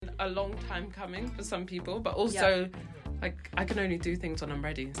a long time coming for some people, but also like I can only do things when I'm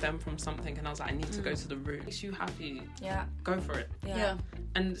ready. Stem from something, and I was like, I need to go to the root. Makes you happy. Yeah. Go for it. Yeah.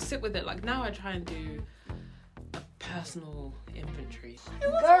 And sit with it. Like now, I try and do a personal inventory.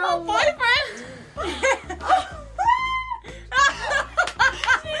 Girl, boyfriend.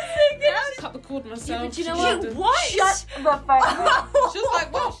 Cut the cord myself. But you know what? Shut the fuck up. She's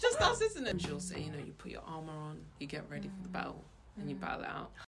like, well, it's just us, isn't it? And she'll say, you know, you put your armour on, you get ready for the battle, and you battle it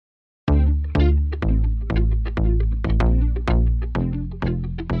out.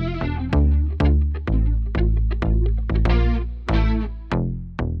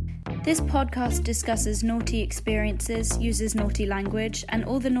 This podcast discusses naughty experiences, uses naughty language, and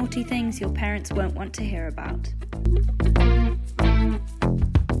all the naughty things your parents won't want to hear about.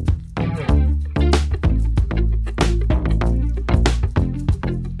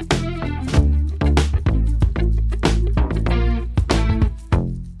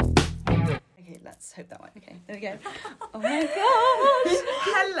 Hope that one. Okay, there we go. Oh my gosh.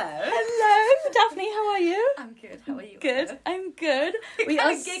 Hello, Daphne. How are you? I'm good. How are you? Good. I'm good. We Kinda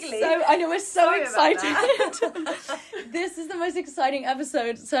are giggly. I know we're so Sorry about excited. This is the most exciting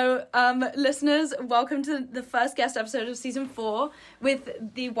episode. So, listeners, welcome to the first guest episode of season 4 with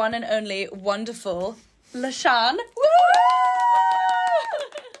the one and only wonderful Lashan. Woo!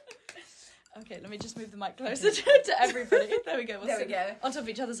 Okay, let me just move the mic closer to everybody. There we go. There we go. On top of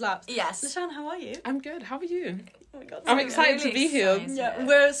each other's laps. Yes. Lashan, how are you? I'm good. How are you? Oh my god. I'm excited to be here. Yeah,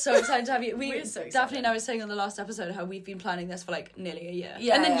 we're so excited to have you. We're so excited. Daphne and I were saying on the last episode how we've been planning this for like nearly a year.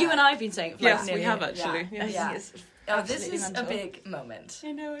 Yeah, and then yeah. you and I have been saying it for Yes, like we nearly have a year. actually. Yeah. Yes. Yeah. It's Oh, this absolutely is mental. a big moment.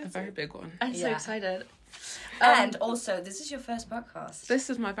 I know. A very big one. I'm so Yeah. excited. And also, this is your first podcast. This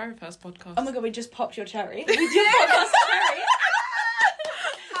is my very first podcast. Oh my god, we just popped your cherry. We did pop us cherry.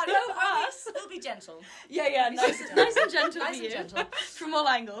 Go us. We'll be gentle. Yeah, nice and gentle Nice for and you. gentle. From all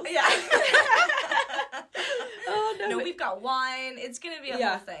angles. Yeah. Oh no. No, we've got wine. It's going to be a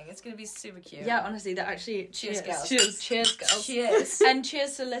Yeah. whole thing. It's going to be super cute. Yeah, honestly, that actually... Cheers, girls. Cheers, girls. Cheers. And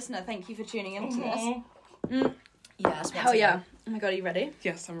cheers to listener. Thank you for tuning into this. Yes. Hell yeah. Oh my god, are you ready?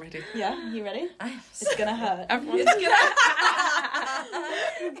 Yes, I'm ready. Yeah, you ready? I'm It's gonna hurt. Everyone.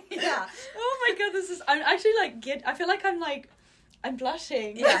 Yeah. Oh my god, I'm actually like I feel like I'm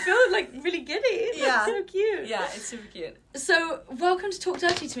blushing. Yeah. I feel like really giddy. Yeah. It's so cute. Yeah, it's super cute. So, welcome to Talk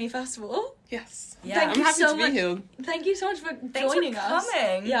Dirty to me, first of all. Yes. Yeah. Thank I'm you happy so to be much. here. Thank you so much for Thanks joining for us.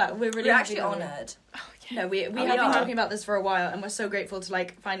 coming. Yeah, we're really We're happy actually to have you. honoured. No, we we have been are. talking about this for a while, and we're so grateful to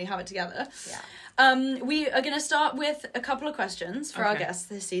like finally have it together. Yeah. We are going to start with a couple of questions for our Okay. guests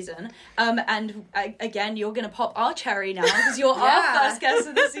this season. And again, you're going to pop our cherry now because you're Yeah. our first guest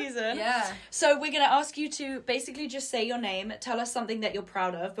of the season. Yeah. So we're going to ask you to basically just say your name, tell us something that you're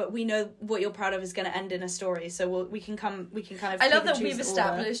proud of, but we know what you're proud of is going to end in a story. So we can kind of. I love pick and that we've choose the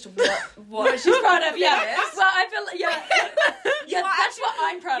order. established what She's proud of, yeah. Yes. Well, I feel yeah, are that's what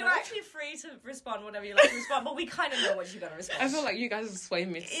I'm proud You're of. actually free to respond whatever you like to respond, but we kind of know what you're going to respond. I feel like you guys are swaying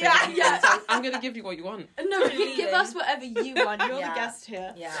me to say Yeah. it. Yeah. So I'm going to give you what you want. No, you give us whatever you want. You're Yeah. the guest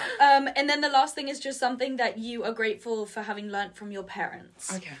here. Yeah. And then the last thing is just something that you are grateful for having learnt from your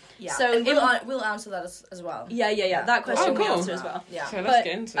parents. Okay. Yeah. So and in- we'll answer that as well. Yeah. That question Oh, we cool. answer as well. Yeah. So let's But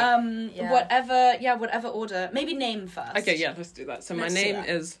get into it. Yeah. whatever order. Maybe name first. Okay, yeah, let's do that. So Let's my do name that.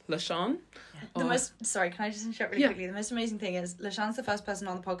 is Lashan. The sorry, can I just interrupt really Yeah. quickly? The most amazing thing is Lashan's the first person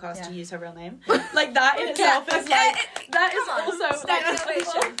on the podcast to Yeah. use her real name. Like that in itself is like that is Come on. also Standing like,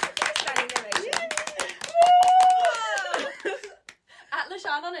 ovation. Standing ovation. at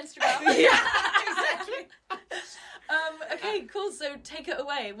Lashan on Instagram. Yeah. Exactly. Okay, cool. So take it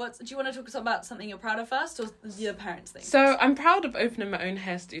away. Do you want to talk about something you're proud of first, or your parents' thing? So I'm proud of opening my own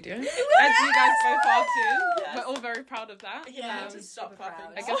hair studio. As you guys both are too. Yes. We're all very proud of that. Yeah. Just stop super clapping.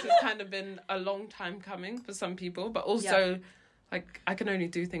 proud. I guess it's kind of been a long time coming for some people, but also like I can only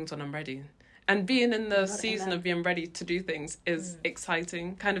do things when I'm ready. And being in the season amen. of being ready to do things is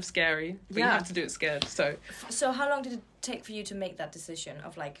exciting, kind of scary, but you Yeah. have to do it scared. So So how long did it take for you to make that decision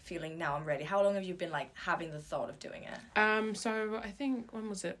of like feeling now I'm ready? How long have you been like having the thought of doing it? so I think when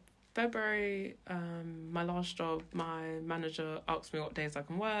was it? February, my last job, my manager asked me what days I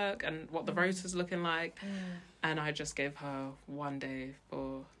can work and what the rota's looking like. And I just gave her 1 day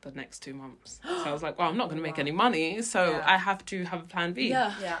for the next 2 months. So I was like, well, I'm not going to make any money, so Yeah. I have to have a plan B.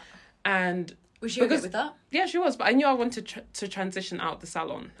 Yeah. Yeah. And Was she okay because- with that? yeah, she was, but I knew I wanted to transition out the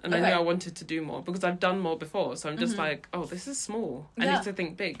salon, and I Okay. knew I wanted to do more because I've done more before. So I'm just like, oh, this is small. I Yeah. need to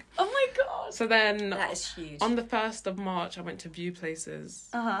think big. Oh my god. So then That is huge. on the 1st of March, I went to view places.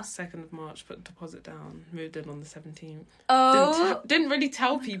 Uh-huh. 2nd of March, put deposit down. Moved in on the 17th. Oh. Didn't really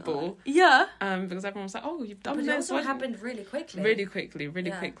tell people. Yeah. Because everyone was like, "Oh, you've done But it this." also What- happened really quickly. Really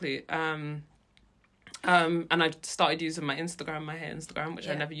quickly. And I started using my hair Instagram, which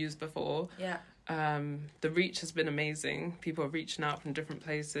I never used before. Yeah. The reach has been amazing. People are reaching out from different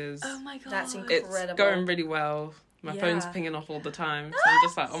places. Oh my god. That's incredible. It's going really well. My phone's Yeah. pinging off all the time. So I'm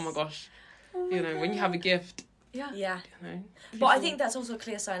just like, oh my gosh. When you have a gift, Yeah. Yeah. you know. But I think that's also a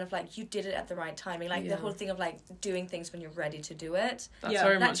clear sign of like you did it at the right timing. Like Yeah. the whole thing of like doing things when you're ready to do it. That's Yeah.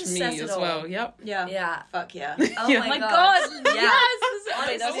 very That much just me says it as all. well. Yep. Yeah. Yeah. Fuck yeah. Oh Yeah. my My god. god. Yeah. Yes.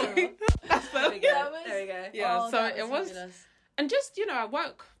 Honestly. That's There we go. That was- There we go. Yeah, Oh, so that it was, fabulous. and just, I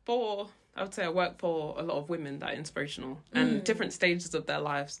work for a lot of women that are inspirational and different stages of their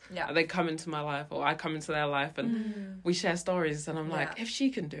lives. Yeah. They come into my life or I come into their life and we share stories and I'm like, if she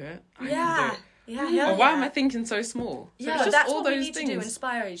can do it, I can do it. Yeah. Or why am I thinking so small? So Yeah, it's just that's all what we those need things. to do,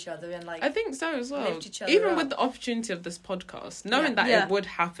 inspire each other and like I think so as well. lift each other Even up. with the opportunity of this podcast, knowing that Yeah. it would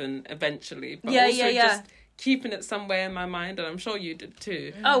happen eventually, but Yeah, also yeah. just keeping it somewhere in my mind, and I'm sure you did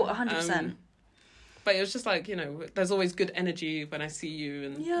too. Oh, 100%. But it was just like, there's always good energy when I see you,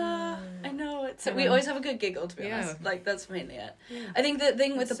 and Yeah, I know. We always have a good giggle, to be Yeah. honest. Like, that's mainly it. I think the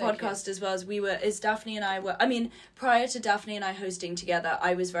thing with That's the so podcast as well is Daphne and I were, prior to Daphne and I hosting together,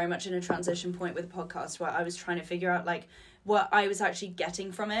 I was very much in a transition point with the podcast where I was trying to figure out, like, what I was actually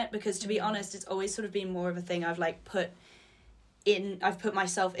getting from it. Because, to be honest, it's always sort of been more of a thing I've, like, I've put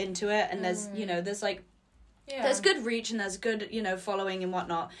myself into it. And there's, there's, like, there's good reach and there's good, following and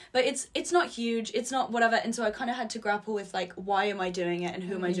whatnot. But it's not huge. It's not whatever. And so I kind of had to grapple with, like, why am I doing it and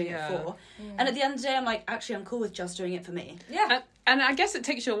who am I doing it for? And at the end of the day, I'm like, actually, I'm cool with just doing it for me. Yeah. And I guess it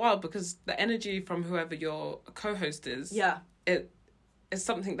takes you a while because the energy from whoever your co-host is, it's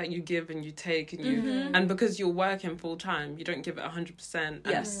something that you give and you take and you and because you're working full time, you don't give it 100%.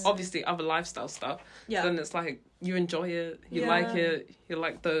 Yes. And obviously other lifestyle stuff. Yeah. Then it's like you enjoy it, you like it, you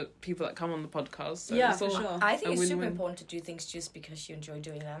like the people that come on the podcast. So Yeah, it's for all sure. I think a it's super win-win. important to do things just because you enjoy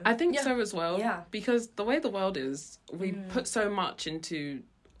doing them. I think so as well. Yeah. Because the way the world is, we put so much into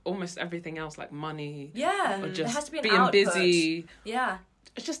almost everything else, like money. Yeah. Or There just has to be an being output. busy. Yeah.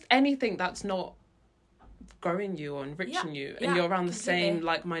 It's just anything that's not growing you or enriching you, and Yeah, you're around the completely. same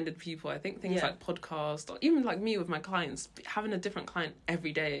like-minded people. I think things like podcast, or even like me with my clients, having a different client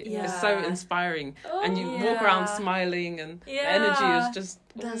every day is so Yeah. inspiring. And you walk around smiling, and the Yeah. energy is just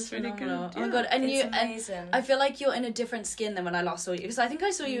That's really phenomenal. good. Oh my god, and It's you and amazing. I feel like you're in a different skin than when I last saw you, because I think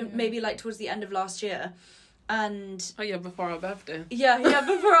I saw you maybe like towards the end of last year, and Oh yeah, before our birthday. yeah,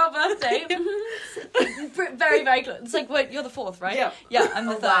 before our birthday. Very, very close. It's like, wait, you're the 4th, right? Yeah. Yeah, I'm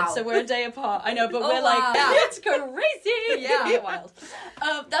the Oh, 3rd, wow. so we're a day apart. I know, but Oh, we're like, wow. it's crazy. Yeah. Wild.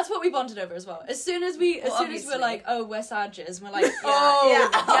 That's what we bonded over as well. As soon as we're obviously. like, oh, we're Sages, and we're like, oh, yeah.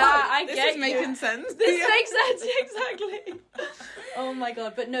 I This get is you. making sense. This makes sense, exactly. Oh my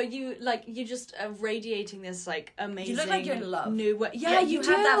god, but no, you just are radiating this like amazing. You look like you're in love. New way. Yeah, Yeah, you you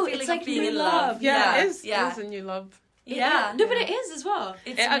do. have that feeling It's of like being new in love. Yeah, Yeah. it is. Yeah. It is a new love. Yeah. No, but it is as well.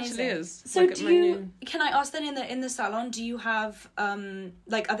 It's It actually amazing. is. So Like, do when you? Can I ask then in the salon? Do you have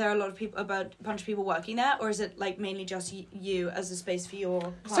like are there a lot of people, about a bunch of people working there, or is it like mainly just you as a space for your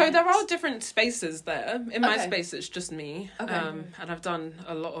clients? So there are different spaces there. In my Okay. space, it's just me. Okay. And I've done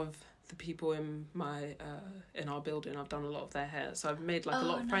a lot of the people in my in our building. I've done a lot of their hair, so I've made like a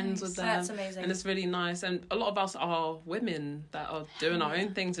lot of friends with them. That's amazing. And it's really nice. And a lot of us are women that are doing our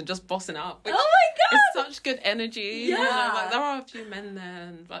own things and just bossing it up. Which Oh my is such good energy. You know, Yeah. like there are a few men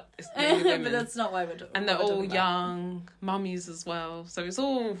there, but it's mainly women. but that's not why we're talking. And they're all young mummies as well. So it's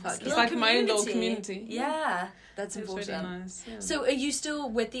all it's yeah. like my own little community. Yeah. That's It's important. really nice. Yeah. So are you still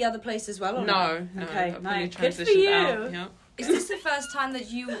with the other place as well? Or no, Okay, I've nice. really Good for transitioned you. out. Yeah. Is this the first time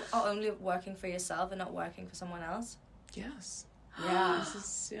that you are only working for yourself and not working for someone else? Yes. Yeah. This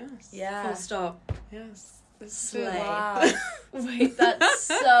is yes. Yeah. Full stop. Yes. This is Slay. it. Wow. Wait, that's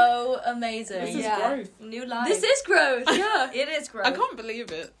so amazing. This is yeah. growth. New life. This is growth. Yeah. It is growth. I can't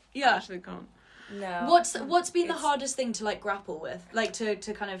believe it. I Yeah. actually can't. No. What's been the It's- hardest thing to like grapple with, like to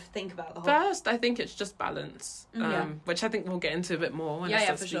kind of think about the whole? First, I think it's just balance, Yeah. which I think we'll get into a bit more when Yeah, I yeah,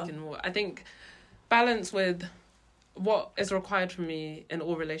 start for sure. speaking more. I think balance with what is required from me in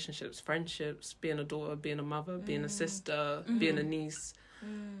all relationships, friendships, being a daughter, being a mother, being a sister, being a niece,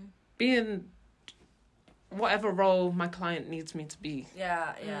 being whatever role my client needs me to be.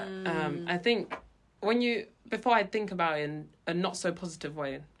 Yeah, yeah. I think before I think about it in a not so positive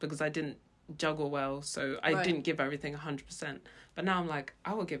way, because I didn't juggle well, so I Right. didn't give everything 100%. But now I'm like,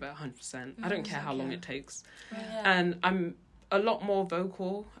 I will give it 100%. I don't care how long it takes. Yeah. And a lot more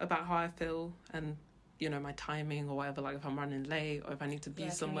vocal about how I feel and, you know, my timing or whatever, like if I'm running late or if I need to be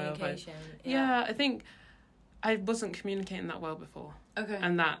somewhere. Communication. I think I wasn't communicating that well before. Okay.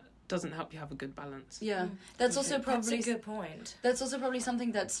 And that doesn't help you have a good balance. Yeah, that's also probably That's a good point. That's also probably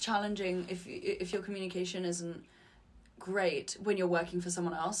something that's challenging if your communication isn't great when you're working for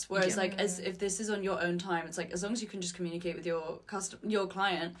someone else. Whereas like as if this is on your own time, it's like as long as you can just communicate with your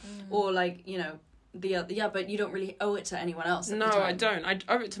client or like, you know, but you don't really owe it to anyone else. No, I don't. I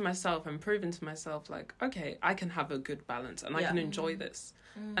owe it to myself and proving to myself like, okay, I can have a good balance and I can enjoy this.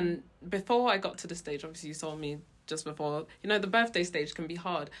 And before I got to the stage, obviously you saw me just before, you know, the birthday stage can be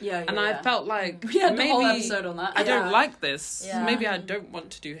hard. I felt like we had the maybe whole episode on that. I don't like this. Yeah. Maybe I don't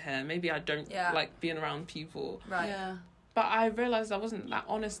want to do hair. Maybe I don't like being around people. Right. Yeah. But I realised I wasn't that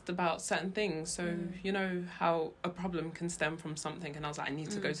honest about certain things. So, you know, how a problem can stem from something. And I was like, I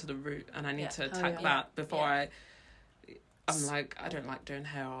need to go to the root and I need to attack that before I'm like, I don't like doing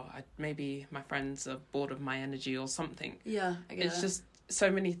hair. Or maybe my friends are bored of my energy or something. Yeah, I get It's just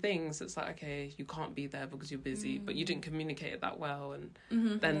so many things. It's like, okay, you can't be there because you're busy, but you didn't communicate it that well.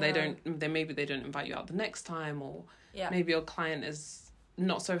 And then maybe they don't invite you out the next time. Or maybe your client is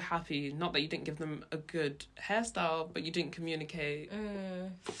not so happy, not that you didn't give them a good hairstyle, but you didn't communicate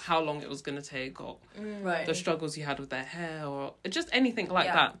how long it was going to take or the struggles you had with their hair or just anything like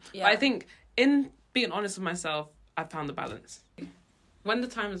that. But I think in being honest with myself, I found the balance. When the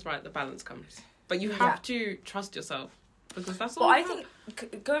time is right, the balance comes. But you have to trust yourself because that's all. Well, I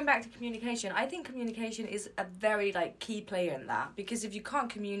think going back to communication, I think communication is a very like key player in that, because if you can't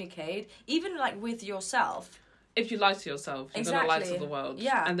communicate, even like with yourself, if you lie to yourself, you're going to lie to the world.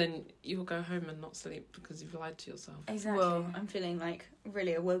 Yeah. And then you will go home and not sleep because you've lied to yourself. Exactly. Well, I'm feeling like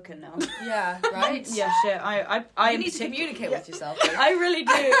really awoken now. Yeah, right? Yeah, shit. I you need to communicate with yourself. Though. I really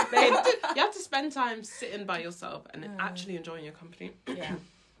do, babe. You have to spend time sitting by yourself and actually enjoying your company. Yeah.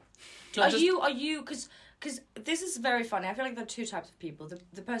 Not Are you, because this is very funny. I feel like there are two types of people.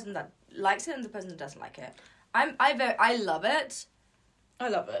 The person that likes it and the person that doesn't like it. I love it. I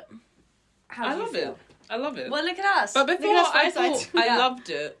love it. How do you feel? I love it. Well, look at us. But before I thought I loved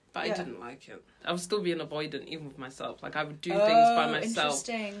it, but Yeah. I didn't like it. I was still being avoidant even with myself. Like I would do things by myself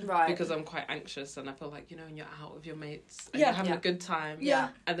Interesting. Right. because I'm quite anxious and I feel like, you know, when you're out with your mates and Yeah. you're having a good time. Yeah.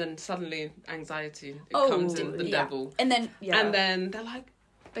 And then suddenly anxiety Oh, comes in, the yeah. devil. And then And then they're like,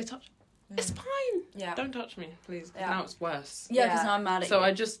 they touch. It's fine. Yeah. Don't touch me, please. 'Cause Yeah. now it's worse. yeah, because Yeah. now I'm mad at So you.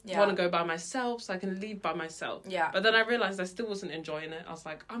 I just Yeah. want to go by myself so I can leave by myself. Yeah. But then I realised I still wasn't enjoying it. I was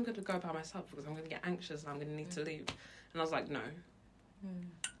like, I'm going to go by myself because I'm going to get anxious and I'm going to need to leave. And I was like, no.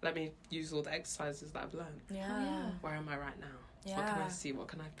 Let me use all the exercises that I've learned. Yeah. Where am I right now? Yeah. What can I see? What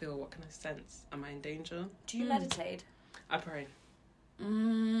can I feel? What can I sense? Am I in danger? Do you meditate? I pray.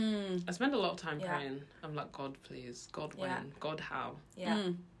 Mm. I spend a lot of time Yeah. praying. I'm like, God, please. God, when? Yeah. God, how? Yeah.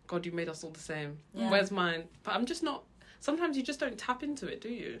 Mm. God, you made us all the same. Yeah. Where's mine? But I'm just not... Sometimes you just don't tap into it, do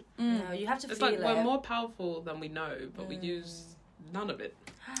you? No, you have to It's feel like it. we're more powerful than we know, but we use none of it.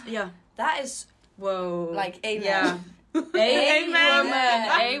 Yeah. That is Whoa. like amen. Yeah.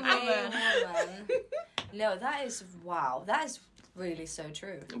 Amen. Amen. No, that is wow. That is really so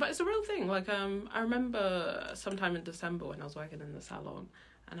true. But it's a real thing. Like, I remember sometime in December when I was working in the salon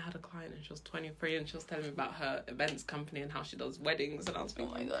and I had a client and she was 23 and she was telling me about her events company and how she does weddings and I was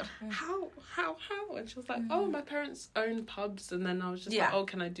thinking, Oh my God. how? And she was like, oh, my parents own pubs. And then I was just like, oh,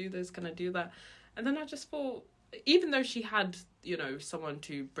 can I do this? Can I do that? And then I just thought, even though she had, you know, someone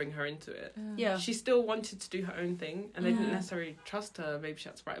to bring her into it, Yeah. she still wanted to do her own thing and they didn't necessarily trust her. Maybe she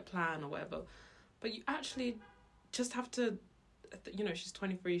had to write a plan or whatever. But you actually just have to, you know, she's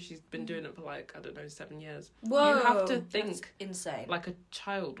 23, she's been doing it for like, I don't know, 7 years. Whoa. You have to That's think insane. like a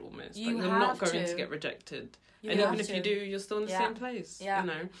child almost. You like you're not have going to. to get rejected. You And have even if you to. do, you're still in the Yeah. same place, Yeah. you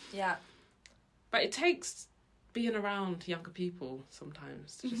know. Yeah. But it takes being around younger people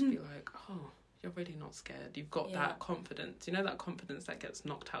sometimes to just be like, oh, you're really not scared. You've got that confidence. You know, that confidence that gets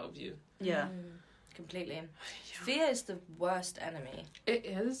knocked out of you. Yeah. Completely. Fear is the worst enemy. It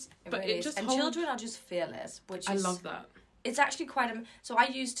is. It But really it is. just And holds... children are just fearless, which I is... love that. It's actually quite... So I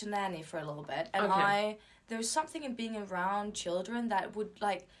used to nanny for a little bit, and Okay. there was something in being around children that would,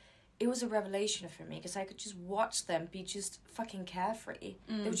 like... It was a revelation for me, because I could just watch them be just fucking carefree.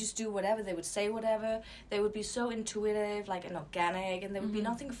 They would just do whatever, they would say whatever, they would be so intuitive, like, and organic, and there would be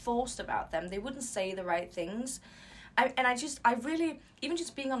nothing forced about them. They wouldn't say the right things. I really, even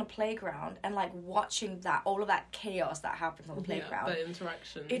just being on a playground and like watching all of that chaos that happens on the playground, the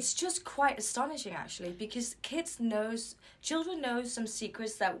interaction, it's just quite astonishing actually, because children know some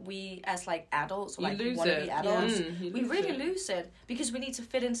secrets that we as like adults or like wannabe adults, we really lose it, because we need to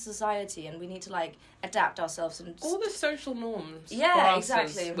fit into society and we need to like adapt ourselves and all the social norms. Yeah, for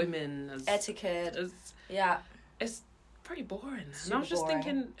exactly. us as women, as etiquette. It's pretty boring. Super and I was just boring.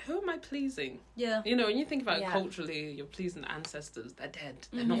 thinking, who am I pleasing? Yeah. You know, when you think about it culturally, you're pleasing the ancestors. They're dead.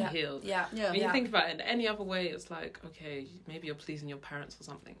 They're not healed. Yeah. When you think about it in any other way, it's like, okay, maybe you're pleasing your parents or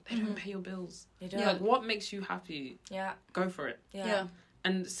something. They don't pay your bills. They don't. Like, what makes you happy? Yeah. Go for it. Yeah.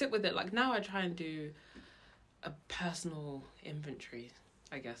 And sit with it. Like, now I try and do a personal inventory,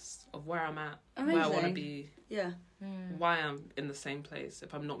 I guess, of where I'm at, where I want to be, why I'm in the same place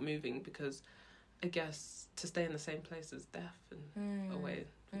if I'm not moving, because I guess to stay in the same place is death in a way.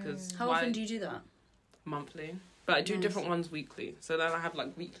 Because how often do you do that? Monthly. But I do different ones weekly. So then I have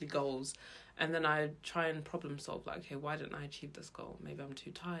like weekly goals, and then I try and problem solve, like, okay, why didn't I achieve this goal? Maybe I'm too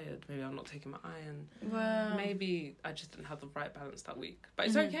tired, maybe I'm not taking my iron. Wow. Maybe I just didn't have the right balance that week. But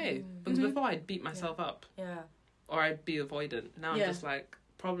it's okay, because before I'd beat myself up. Yeah. Or I'd be avoidant. Now I'm just like,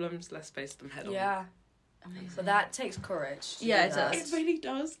 problems, let's face them head on. Yeah. Amazing. But that takes courage. Yeah, it does. It really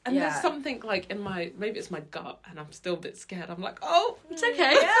does. And there's something like in maybe it's my gut and I'm still a bit scared. I'm like, oh, it's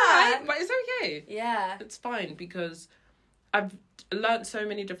okay. Yeah. But it's okay. Yeah. It's fine, because I've learned so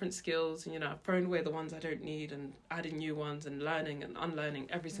many different skills, and, you know, I've thrown away the ones I don't need and adding new ones and learning and unlearning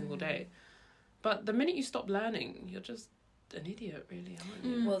every single day. But the minute you stop learning, you're just an idiot, really, aren't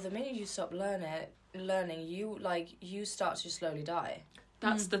you? Well, the minute you stop learning, you start to slowly die.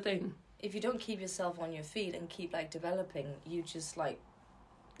 That's the thing. If you don't keep yourself on your feet and keep like developing, you just like,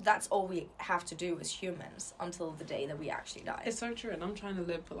 that's all we have to do as humans until the day that we actually die. It's so true, and I'm trying to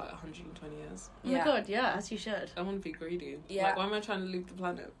live for like 120 years. Oh my god, yeah, as you should. I want to be greedy. Yeah. Like, why am I trying to leave the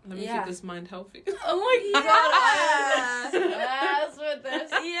planet? Let me keep this mind healthy. Oh my god, yes, with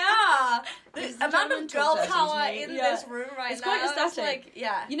this. Yeah. The amount of girl power in this room right it's now. quite ecstatic. It's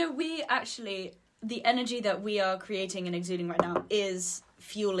like, You know, we actually, the energy that we are creating and exuding right now is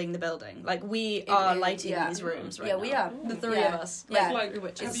fueling the building. Like, we are lighting these rooms right now. Yeah, we are. The three of us. Yeah. Like,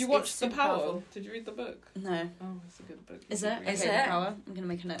 have you watched The super Power? powerful. Did you read the book? No. Oh, it's a good book. Is it? Is Okay, it? The Power. I'm going to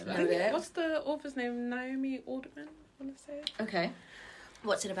make a note of No. that. What's the author's name? Naomi Alderman, I want to say. Okay.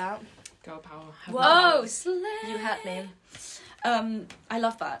 What's it about? Girl power. Whoa, slay! You had me. I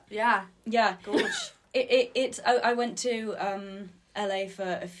love that. Yeah. Yeah. Gorge. I went to LA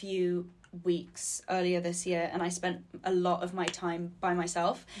for a few weeks earlier this year, and I spent a lot of my time by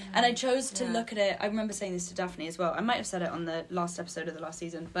myself, and I chose to look at it. I remember saying this to Daphne as well. I might have said it on the last episode of the last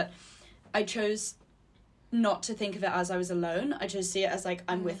season, but I chose not to think of it as I was alone. I chose to see it as like,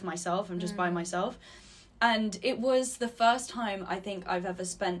 I'm with myself, I'm just by myself. And it was the first time I think I've ever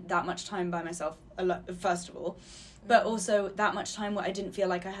spent that much time by myself, first of all, but also that much time where I didn't feel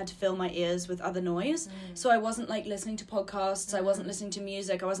like I had to fill my ears with other noise. So I wasn't like listening to podcasts, I wasn't listening to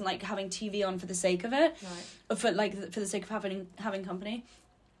music, I wasn't like having TV on for the sake of it, or for the sake of having company.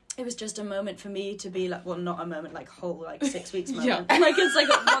 It was just a moment for me to be like, well, not a moment, like whole like 6 weeks moment. Like, it's like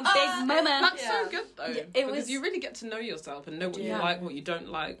one big moment. That's so good though, because was... you really get to know yourself and know what you like, what you don't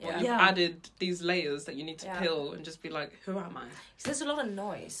like, what you've Yeah. added these layers that you need to peel, and just be like, who am I? Because there's a lot of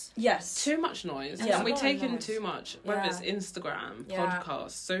noise. Yes. Too much noise. Yeah. And we There's a take lot of in noise. too much, whether it's Instagram, Yeah.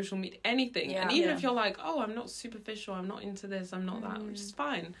 podcasts, social media, anything. Yeah. And even Yeah. if you're like, oh, I'm not superficial, I'm not into this, I'm not that, which is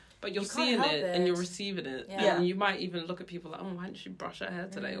fine. But you're You can't seeing help it and you're it. receiving it. Yeah. And you might even look at people like, oh, why didn't she brush her hair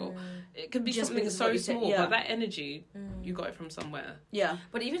today? Or it could be Just something because of so what you say, small, yeah. but that energy, you got it from somewhere. Yeah.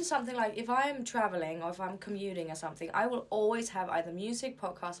 But even something like, if I'm traveling or if I'm commuting or something, I will always have either music,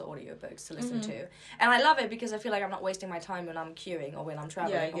 podcasts, or audiobooks to listen to. And I love it because I feel like I'm not wasting my time when I'm queuing or when I'm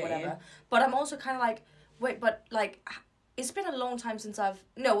traveling or whatever. But I'm also kind of like, wait, but like, it's been a long time since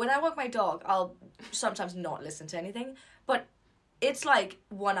when I walk my dog, I'll sometimes not listen to anything. But it's like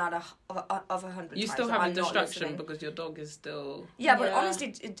 1 out of 100 You times still that have a I'm not distraction listening. because your dog is still... Yeah, but Yeah.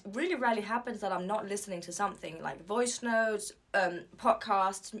 honestly, it really rarely happens that I'm not listening to something like voice notes,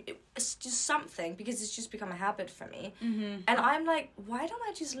 podcasts. It's just something because it's just become a habit for me. And I'm like, why don't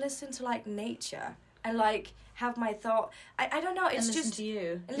I just listen to like nature and like have my thought? I don't know. It's And listen just to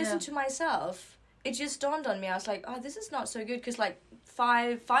you. and listen to myself. It just dawned on me. I was like, oh, this is not so good because like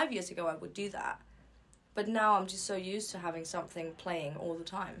five years ago I would do that. But now I'm just so used to having something playing all the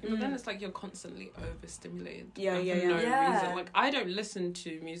time. But then it's like you're constantly overstimulated. Yeah, and yeah, for yeah. no Yeah. reason. Like, I don't listen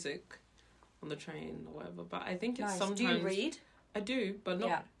to music on the train or whatever, but I think it's Nice. sometimes... Do you read? I do, but not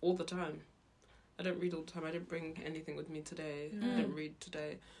Yeah. all the time. I don't read all the time. I didn't bring anything with me today. I didn't read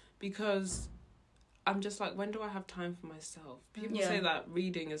today. Because I'm just like, when do I have time for myself? People Yeah. say that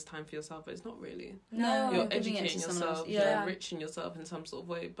reading is time for yourself, but it's not really. No, You're giving it to educating someone yourself, else. you're Yeah. enriching yourself in some sort of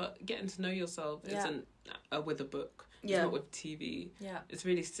way, but getting to know yourself Yeah. isn't with a book. It's Yeah. not with TV. Yeah. It's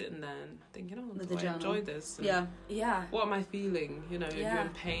really sitting there and thinking, oh, With do the I journal. enjoy this? And Yeah. Yeah. what am I feeling? You know, if you're Yeah. in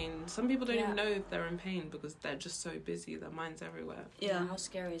pain. Some people don't Yeah. even know if they're in pain because they're just so busy. Their mind's everywhere. Yeah. How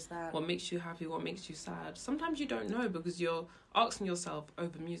scary is that? What makes you happy? What makes you sad? Sometimes you don't know because you're asking yourself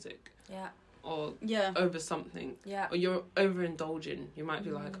over music Yeah. or Yeah. over something. Yeah. Or you're overindulging. You might be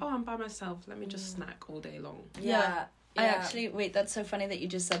like, oh, I'm by myself. Let me just snack all day long. Yeah. I actually, wait, that's so funny that you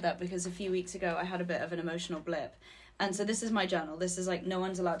just said that, because a few weeks ago I had a bit of an emotional blip. And so this is my journal. This is like, no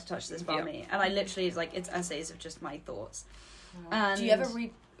one's allowed to touch this bar me. And I literally, it's like, it's essays of just my thoughts. And do you ever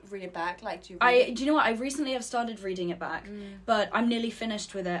read it back? Like, do you you know what? I recently have started reading it back, but I'm nearly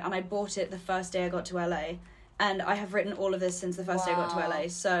finished with it. And I bought it the first day I got to LA. And I have written all of this since the first day I got to LA.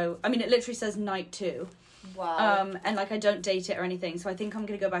 So, I mean, it literally says night 2. Wow. And like I don't date it or anything, so I think I'm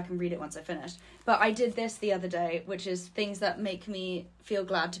gonna go back and read it once I finish. But I did this the other day, which is things that make me feel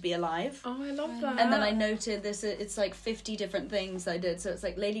glad to be alive. Oh, I love that. And then I noted this. It's like 50 different things I did. So it's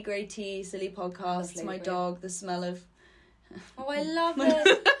like Lady Grey tea, silly podcasts, Lady my Grey. dog, the smell of. Oh, I love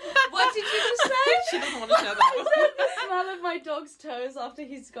it. What did you just say? She doesn't want to share that one. The smell of my dog's toes after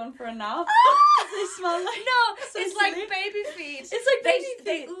he's gone for a nap. They smell like No, so it's silly. like baby feet. It's like baby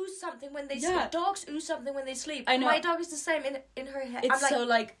They feet. ooze something when they Yeah. sleep. Dogs ooze something when they sleep. I know. My dog is the same in her head. It's I'm like, so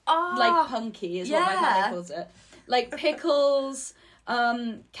like oh, punky is what my yeah. family calls it. Like pickles,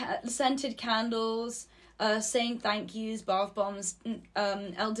 scented candles, saying thank yous, bath bombs,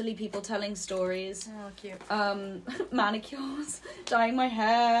 elderly people telling stories, Oh, cute. manicures, dyeing my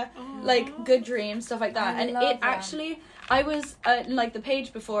hair, like good dreams, stuff like that. I And love it that. actually, I was like the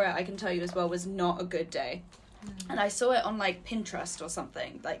page before it, I can tell you as well, was not a good day. And I saw it on like Pinterest or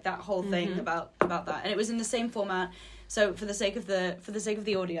something, like that whole thing about that, and it was in the same format. So for the sake of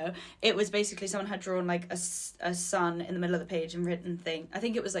the audio, it was basically someone had drawn like a sun in the middle of the page and written I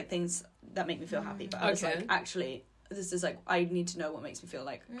think it was like things that make me feel happy. But I was Okay. like, actually, this is like, I need to know what makes me feel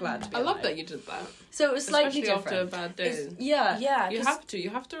like glad to be I love alive. that you did that. So it was slightly Especially different. after a bad day. Yeah, Yeah, You 'cause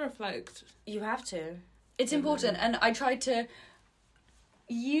have to reflect. you have to. it's important, and I tried to.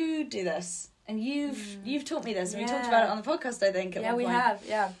 You do this, and you've taught me this, and we talked about it on the podcast. I think. At Yeah, one we point. have.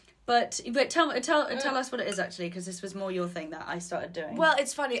 Yeah. But tell us what it is actually, because this was more your thing that I started doing. Well,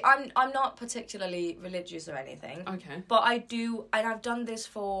 it's funny. I'm not particularly religious or anything. Okay. But I do, and I've done this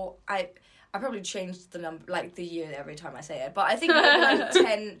for I probably changed the number, like the year every time I say it. But I think maybe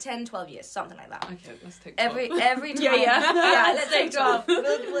like 10, 12 years, something like that. Okay, let's take 12. Every time. Yeah. Let's take 12.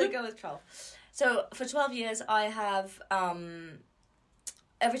 We'll go with 12. So for 12 years, I have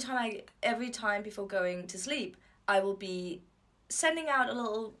every time before going to sleep, I will be sending out a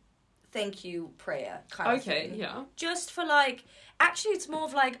little thank you prayer kind of thing. Okay, yeah. Just for like, actually it's more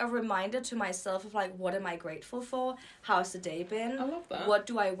of like a reminder to myself of like, what am I grateful for? How's the day been? I love that. What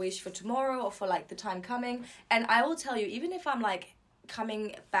do I wish for tomorrow or for like the time coming? And I will tell you, even if I'm like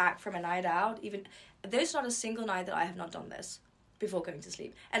coming back from a night out, even there's not a single night that I have not done this before going to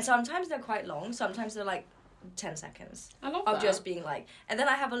sleep. And sometimes they're quite long. Sometimes they're like 10 seconds I love of that. just being like, and then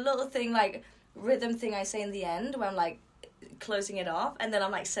I have a little thing like rhythm thing I say in the end where I'm like closing it off and then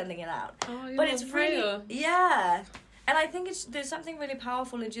I'm like sending it out. Oh, you But love it's prayer. really, yeah. And I think there's something really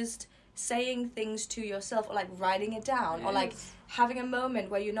powerful in just saying things to yourself or like writing it down or like Yes. having a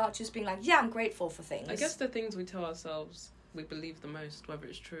moment where you're not just being like, yeah, I'm grateful for things. I guess the things we tell ourselves we believe the most, whether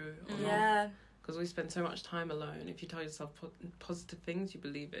it's true or not. Yeah. Because we spend so much time alone. If you tell yourself positive things, you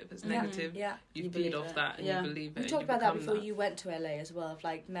believe it. If it's Yeah. negative, Yeah. you You feed believe off it. that and Yeah. you believe it. We and talked you about that become before you went to LA as well, of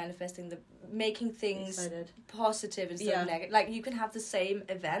like manifesting making things Excited. positive instead Yeah. of negative. Like you can have the same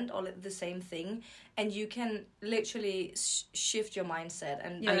event or the same thing, and you can literally shift your mindset.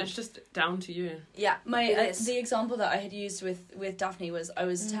 And And it's just down to you. yeah, it is. The example that I had used with Daphne was I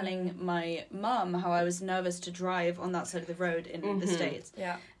was telling my mum how I was nervous to drive on that side of the road in the States.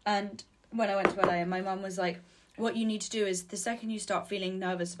 Yeah. And when I went to LA, my mum was like, what you need to do is the second you start feeling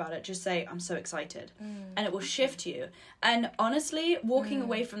nervous about it, just say, I'm so excited. And it will shift you. And honestly, walking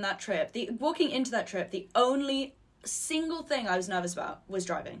away from that trip, walking into that trip, the only single thing I was nervous about was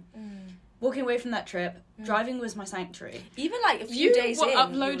driving. Walking away from that trip, driving was my sanctuary. Even like a few You days were in,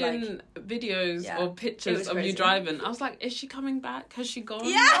 uploading you were like, videos Yeah. or It pictures was of crazy. you driving. I was like, is she coming back? Has she gone?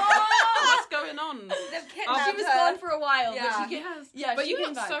 Yeah! What's going going on? They've She kidnapped was her. gone for a while. Yeah. But she Yes. yeah, But she you came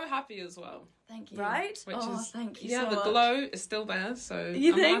look back. so happy as well. Thank you. Right? Which is thank you yeah, so the much. glow is still there, so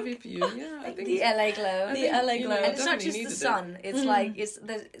You I'm think? happy for you. Yeah, I think The LA glow. I The think, LA you glow. know, And it's not definitely just the needed it. sun. It's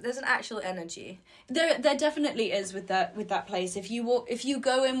like there's an actual energy. There definitely is with that place. If you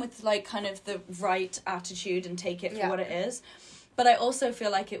go in with like kind of the right attitude and take it for what it is. But I also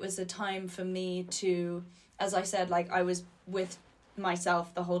feel like it was a time for me to, as I said, like I was with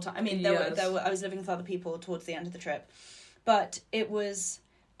myself the whole time. I mean, I was living with other people towards the end of the trip, but it was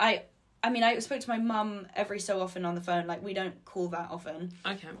I spoke to my mum every so often on the phone. Like, we don't call that often.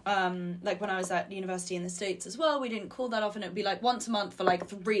 Okay. Like, when I was at university in the States as well, we didn't call that often. It would be, like, once a month for, like,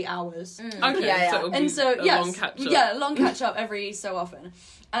 3 hours. Okay, Yeah. so it'll be And so, a yes. long catch-up. Yeah, a long catch-up every so often.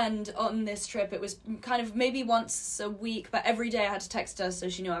 And on this trip, it was kind of maybe once a week, but every day I had to text her so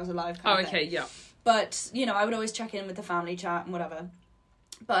she knew I was alive. Kind of okay, thing. yeah. But, you know, I would always check in with the family chat and whatever.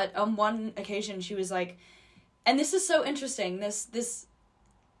 But on one occasion, she was like... And this is so interesting. This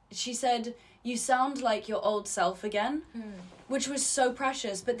she said... You sound like your old self again, which was so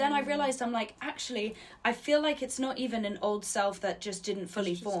precious. But then I realised, I'm like, actually, I feel like it's not even an old self that just didn't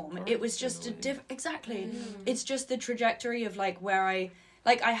fully form. It was just exactly. It's just the trajectory of like where I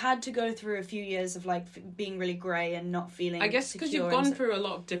had to go through a few years of like being really grey and not feeling. I guess because secure you've gone and through a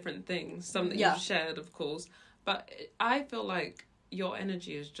lot of different things, some that you've shared, of course. But I feel like your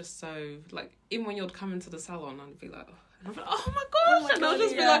energy is just so like, even when you'd come into the salon, I'd be like, and I'm like, oh my gosh, and it'll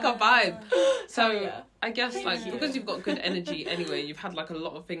just be like a vibe. So I guess like because you've got good energy anyway, you've had like a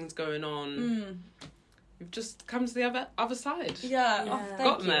lot of things going on. You've just come to the other side. Yeah, Yeah. Oh,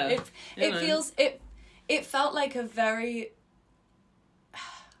 Gotten thank you. there. It feels it felt like a very.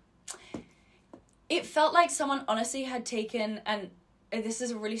 It felt like someone honestly had taken, and this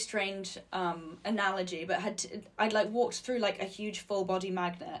is a really strange analogy, but I'd like walked through like a huge full body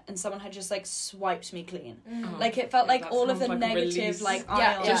magnet, and someone had just like swiped me clean. Like it felt like all of the sounds like a negative release. like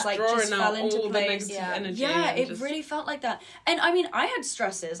Yeah, ions Just like drawing just out fell into all the place. negative energy. Yeah, and it just... really felt like that. And I mean, I had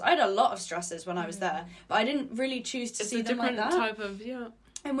stresses. I had a lot of stresses when I was there, but I didn't really choose to It's see a them like different that. type of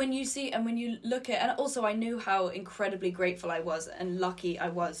And when you look at, and also I knew how incredibly grateful I was and lucky I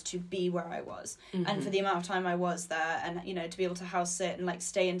was to be where I was, and for the amount of time I was there, and you know, to be able to house sit and like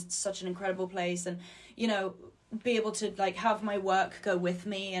stay in such an incredible place, and you know, be able to like have my work go with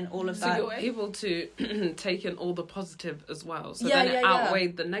me and all of So that. you're able to take in all the positive as well. So Yeah, then it yeah,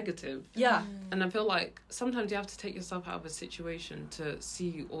 outweighed the negative. Yeah. And I feel like sometimes you have to take yourself out of a situation to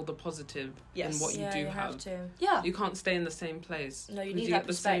see all the positive in what you do have to. Yeah. You can't stay in the same place. No, you because need that get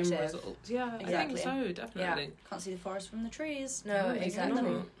the same perspective. results. Yeah, Exactly. I think so, definitely. Can't see the forest from the trees. No, maybe exactly.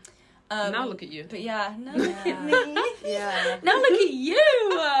 not. Now look at you. But yeah, now look at me. Yeah. Now look at you.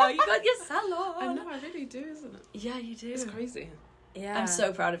 You got your salon. I know, I really do, isn't it? Yeah, you do. It's crazy. Yeah. I'm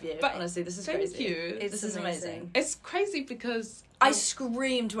so proud of you. But honestly, this is Thank crazy. you. This is amazing. It's crazy because I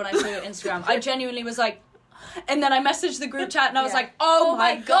screamed when I saw your Instagram. I genuinely was like, and then I messaged the group chat and I was like, oh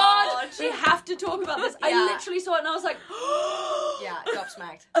my god, we have to talk about this. I literally saw it and I was like, Yeah,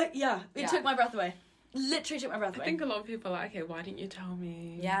 gobsmacked. It took my breath away. Literally took my breath away. I think a lot of people are like, okay, why didn't you tell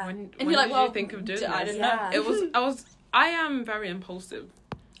me? Yeah. When you're like, did well, you think of doing this? I don't Yeah. know. I am very impulsive.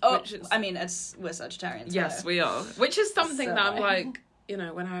 Oh, which is, I mean, we're Sagittarians. yes, so. we are. Which is something So that I'm I- like, you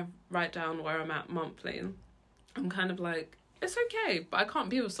know, when I write down where I'm at monthly, I'm kind of like, it's okay, but I can't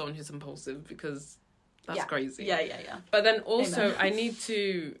be with someone who's impulsive because that's crazy. Yeah. But then also, Amen. I need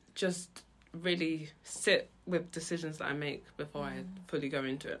to just really sit with decisions that I make before I fully go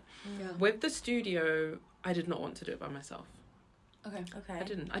into it. Yeah. With the studio, I did not want to do it by myself. Okay. Okay.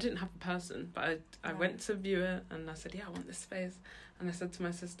 I didn't have a person, but I went to view it and I said, yeah, I want this space. And I said to my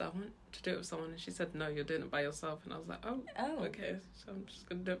sister, I want to do it with someone. And she said, no, you're doing it by yourself. And I was like, oh, okay, so I'm just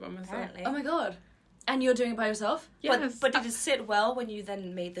going to do it by myself. Apparently. Oh my god. And you're doing it by yourself? Yes. But did it sit well when you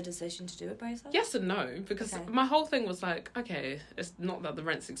then made the decision to do it by yourself? Yes and no, because Okay. my whole thing was like, okay, it's not that the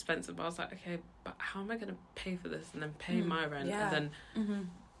rent's expensive, but I was like, okay, but how am I going to pay for this and then pay my rent Yeah. and then Mm-hmm.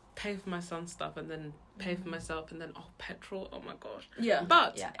 pay for my son's stuff and then pay for myself and then, petrol, oh my gosh. Yeah.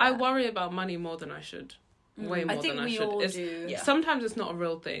 But Yeah. I worry about money more than I should. Way more I think than I we should. all It's- do. Yeah. Sometimes it's not a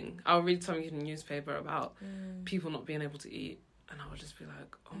real thing. I'll read something in the newspaper about people not being able to eat, and I would just be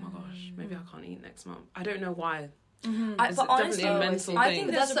like, "Oh my gosh, maybe I can't eat next month." I don't know why. It's But honestly, definitely a mental I thing. think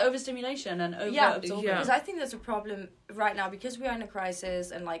But there's that's the overstimulation and over-absorbing. Yeah. Because I think there's a problem right now because we are in a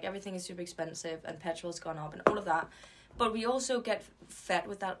crisis and like everything is super expensive and petrol's gone up and all of that. But we also get fed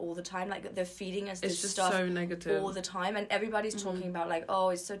with that all the time. Like they're feeding us this It's just stuff so negative. all the time, and everybody's talking about like, oh,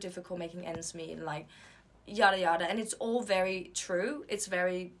 it's so difficult making ends meet and like yada yada, and it's all very true. It's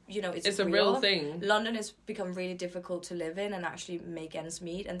very, it's a real thing. London has become really difficult to live in and actually make ends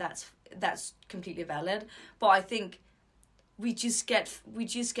meet, and that's completely valid. But I think we just get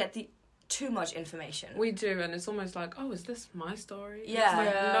the too much information. We do, and it's almost like, oh, is this my story? Yeah. Like,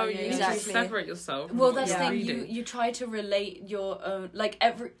 Yeah, no, yeah, you need exactly. to separate yourself from Well, what that's the you're thing. reading. You try to relate your own, like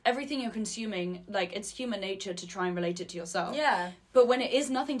everything you're consuming. Like, it's human nature to try and relate it to yourself. Yeah. But when it is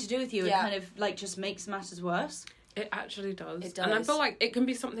nothing to do with you, Yeah. it kind of like just makes matters worse. It actually does. It does. And I feel like it can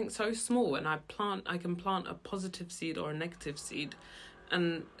be something so small, and I can plant a positive seed or a negative seed,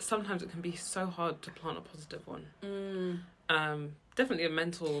 and sometimes it can be so hard to plant a positive one. Definitely a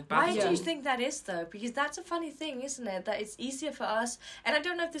mental battle. Why do you think that is, though? Because that's a funny thing, isn't it? That it's easier for us, and I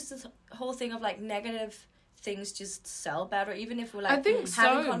don't know if this is the whole thing of like negative things just sell better, even if we're like. I think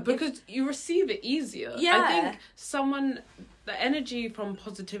so, because you receive it easier. Yeah. I think the energy from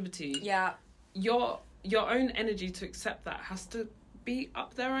positivity. Yeah. Your own energy to accept that has to be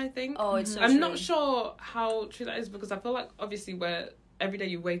up there, I think. Oh, it's so I'm true. not sure how true that is, because I feel like obviously every day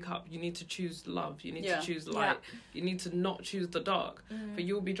you wake up, you need to choose love, you need to choose light, you need to not choose the dark. But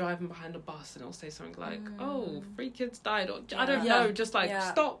you'll be driving behind a bus and it'll say something like, oh, 3 kids died, or I don't know, just like,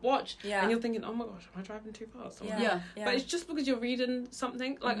 stop, watch. And you're thinking, oh my gosh, am I driving too fast? Yeah. But it's just because you're reading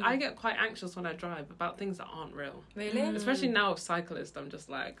something. Like, I get quite anxious when I drive about things that aren't real. Really? Especially now with cyclists, I'm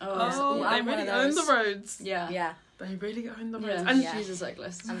just like, Oh, they I'm one really of own those. the roads. Yeah. Yeah. They really own the roads. Yeah. And She's a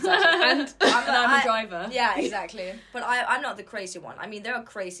cyclist. I'm such a- and I'm a driver. Yeah, exactly. But I'm not the crazy one. I mean, there are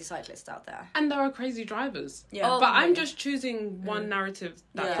crazy cyclists out there. and there are crazy drivers. Yeah. Oh, But I'm really? just choosing one narrative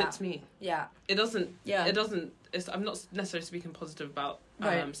that Yeah. fits me. Yeah. It doesn't. Yeah. It doesn't. I'm not necessarily speaking positive about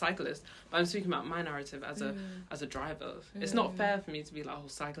Right. cyclists, but I'm speaking about my narrative as a driver. It's not fair for me to be like, oh,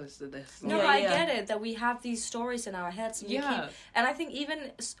 cyclists are this. No, Yeah, I yeah. get it, that we have these stories in our heads. And we Yeah. keep, and I think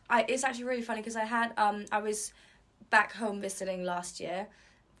even, it's actually really funny because I was back home visiting last year.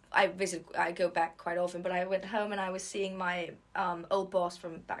 I go back quite often, but I went home and I was seeing my old boss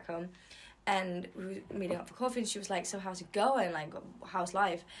from back home, and we were meeting up for coffee, and she was like, so how's it going? Like, how's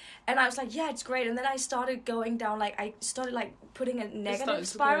life? And I was like, yeah, it's great. And then I started going down, like, I started, like, putting a negative started to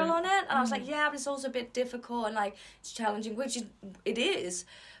spiral go- on it. And I was like, yeah, but it's also a bit difficult and, like, it's challenging, which it is.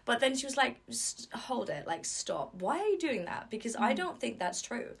 But then she was like, hold it, like, stop. Why are you doing that? Because I don't think that's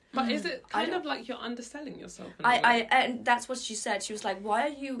true. But is it kind don't- of like you're underselling yourself? In a way? And that's what she said. She was like, why are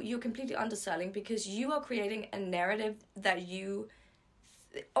you're completely underselling, because you are creating a narrative that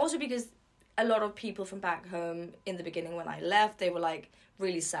also because a lot of people from back home in the beginning when I left, they were like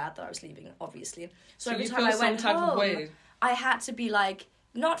really sad that I was leaving, obviously. So every you time feel I some went type home, of way. I had to be like,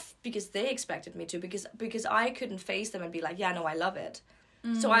 not because they expected me to, because I couldn't face them and be like, yeah, no, I love it.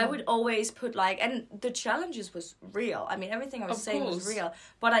 So I would always put like, and the challenges was real. I mean, everything I was Of saying was course. real,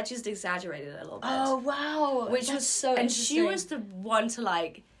 but I just exaggerated it a little bit. Oh wow. Which That's was so and interesting. she was the one to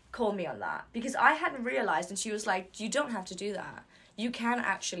like call me on that, because I hadn't realized, and she was like, you don't have to do that. You can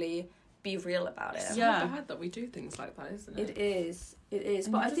actually be real about it. It's Yeah. so bad that we do things like that, isn't it? It is. And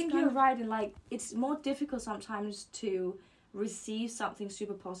But you I just think kind you're of- right, and like it's more difficult sometimes to receive something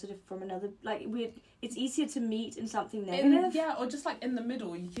super positive from another. Like it's easier to meet in something negative. Yeah, or just like in the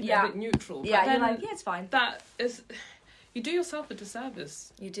middle, you keep Yeah. it a bit neutral. Yeah, But you're then like, yeah, it's fine. that is, you do yourself a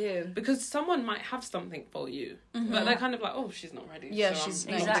disservice, You do. because someone might have something for you, but they're kind of like, oh, she's not ready. Yeah, so she's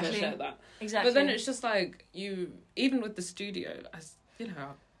I'm not not going to Exactly. share that. Exactly. But then it's just like even with the studio, as you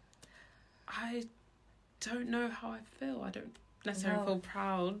know, I don't know how I feel. I don't necessarily No. feel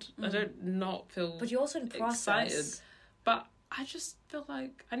proud. I don't not feel But you're also in process. excited. But I just feel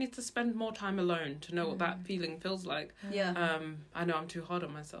like I need to spend more time alone to know what that feeling feels like. Yeah. I know I'm too hard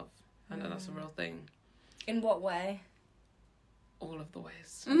on myself. I know that's a real thing. In what way? All of the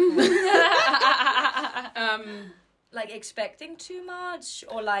ways. Like expecting too much,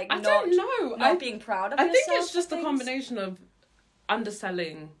 or like I not, don't know. not being proud of I yourself. think it's just for a things? combination of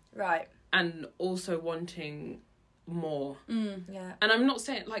underselling Right. and also wanting more. Yeah. And I'm not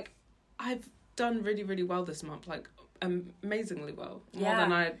saying, like, I've done really, really well this month, like, amazingly well. More Yeah.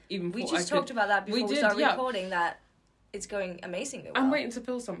 than I even We thought just I could. talked about that before we did, started yeah. recording, that it's going amazingly well. I'm waiting to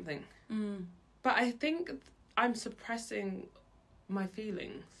feel something. But I think I'm suppressing my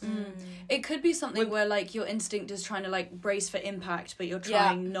feelings. It could be something where like your instinct is trying to like brace for impact, but you're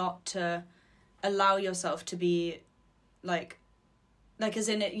trying not to allow yourself to be like as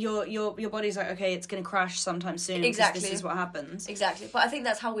in it, your body's like, okay, it's gonna crash sometime soon. Exactly. This is what happens. Exactly. But I think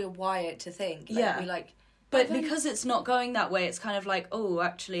that's how we're wired to think. Like, Yeah. We like, But then- because it's not going that way, it's kind of like, oh,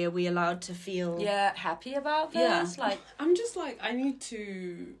 actually, are we allowed to feel? yeah, happy about Yeah. this? Like, I'm just like, I need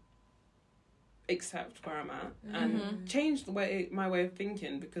to accept where I'm at and change my way of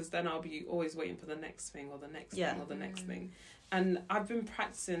thinking, because then I'll be always waiting for the next thing or the next thing or the next thing. And I've been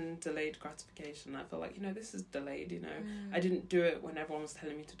practicing delayed gratification. I feel like, this is delayed, I didn't do it when everyone was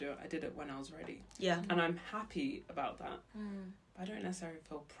telling me to do it. I did it when I was ready. Yeah. And I'm happy about that. But I don't necessarily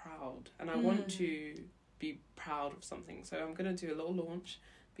feel proud. And I want to be proud of something. So I'm going to do a little launch,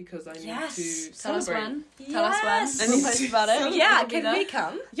 because I need to Tell us celebrate. when. Tell us when. We'll post about it. Yeah, can we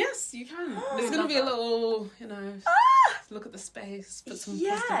come? Yes, you can. There's going to be a little, look at the space, put some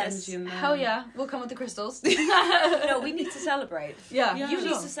positive energy in there. Hell yeah. We'll come with the crystals. No, we need to celebrate. Yeah. You need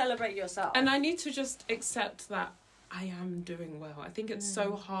to celebrate yourself. And I need to just accept that I am doing well. I think it's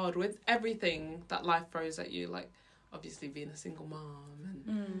so hard with everything that life throws at you, like obviously being a single mom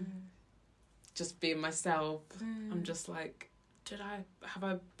and just being myself. I'm just like, have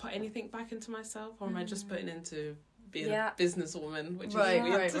I put anything back into myself, or am I just putting into being a businesswoman, which is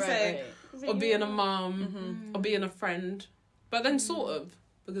weird to say, or being a mom, or being a friend? But then sort of,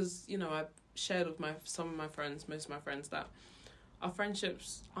 because I shared with some of my friends, most of my friends, that our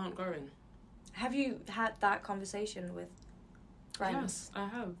friendships aren't growing. Have you had that conversation with friends? Yes, I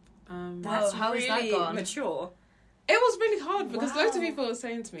have. That's how really has that gone? mature. It was really hard, because loads of people were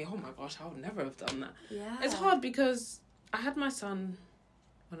saying to me, "Oh my gosh, I would never have done that." Yeah, it's hard because I had my son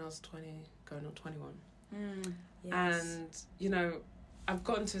when I was 20, going on 21. And, I've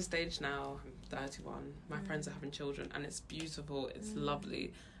gotten to a stage now, I'm 31, my friends are having children, and it's beautiful, it's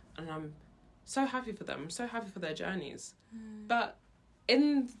lovely, and I'm so happy for them, I'm so happy for their journeys. But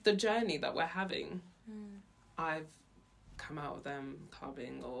in the journey that we're having, I've come out of them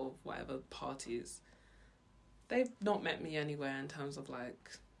clubbing or whatever, parties. They've not met me anywhere in terms of,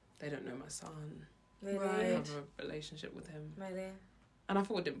 like, they don't know my son. Really? I have a relationship with him. Really? And I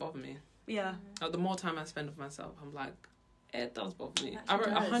thought it didn't bother me. Yeah. Like, the more time I spend with myself, I'm like, it does bother me. I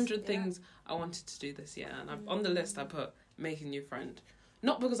wrote 100 things I wanted to do this year, and on the list I put make a new friend.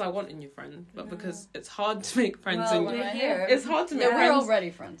 Not because I want a new friend, but because it's hard to make friends. Here. It's hard to make friends. We're already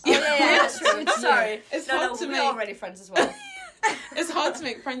friends. Oh, yeah, that's true. Sorry. It's hard to we're make... already friends as well. It's hard to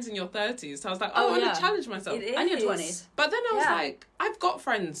make friends in your 30s. So I was like, I want to challenge myself. It is. And your 20s. But then I was like, I've got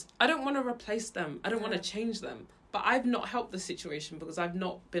friends. I don't want to replace them. I don't want to change them. But I've not helped the situation because I've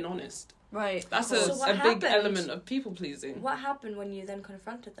not been honest. Right. That's a big element of people pleasing. What happened when you then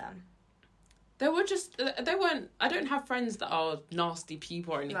confronted them? They weren't, I don't have friends that are nasty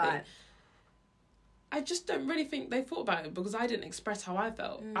people or anything. Right. I just don't really think they thought about it because I didn't express how I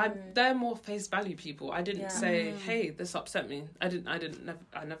felt. They're more face value people. I didn't say, hey, this upset me. I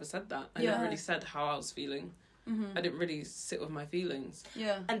never said that. I never really said how I was feeling. I didn't really sit with my feelings.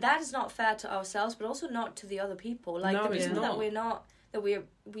 Yeah. And that is not fair to ourselves, but also not to the other people. Like No, the it's people not. that we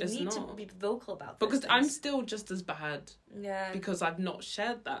It's need not. to be vocal about. Because I'm still just as bad Yeah. because I've not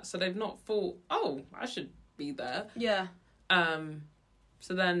shared that. So they've not thought, oh, I should be there. Yeah.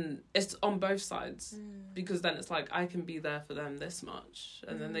 So then it's on both sides because then it's like I can be there for them this much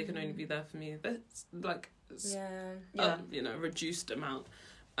and then they can only be there for me this, like, reduced amount.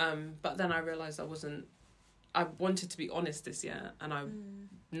 But then I realised I wanted to be honest this year and I'm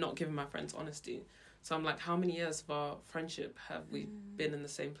not giving my friends honesty. So I'm like, how many years of our friendship have we been in the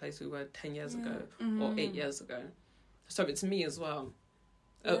same place we were 10 years ago or 8 years ago? So it's me as well.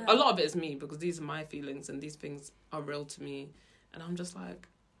 Yeah. A lot of it is me because these are my feelings and these things are real to me. And I'm just like,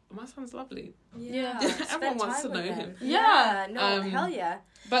 my son's lovely. Yeah. Everyone wants to know him. Yeah. No, hell yeah.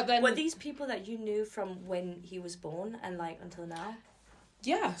 But then... Were these people that you knew from when he was born and, like, until now?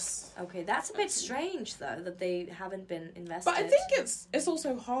 Yes. Okay, that's a bit strange, though, that they haven't been invested. But I think it's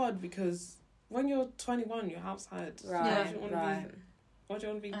also hard because when you're 21, you're outside. Right, Why do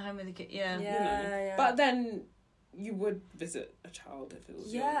you want to be... At home with a kid, yeah. Yeah. But then you would visit a child if it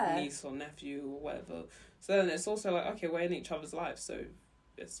was your Yeah. niece or nephew or whatever. So then it's also like, okay, we're in each other's lives, so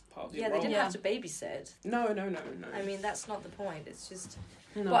it's part of your Yeah, role. they didn't have to babysit. No. I mean, that's not the point. It's just...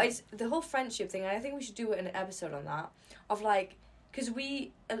 No. But it's the whole friendship thing, and I think we should do an episode on that. Of, like... Because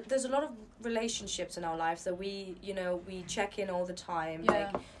there's a lot of relationships in our lives that we check in all the time. Yeah.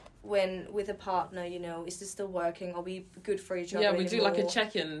 Like, when with a partner, is this still working? Are we good for each other? Yeah, we anymore? do like a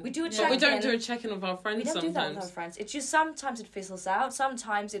check-in. We do a But check-in. we don't do a check-in with our friends We don't sometimes. do that with our friends. It's just sometimes it fizzles out.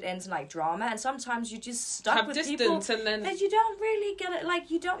 Sometimes it ends in like drama, and sometimes you just stuck have with distance people and then... that you don't really get it. Like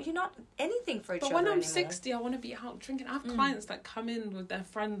you're not anything for each other. But when I'm anymore. 60, I want to be out drinking. I have clients that come in with their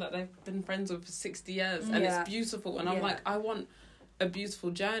friend that they've been friends with for 60 years, and it's beautiful. And I'm like, I want a beautiful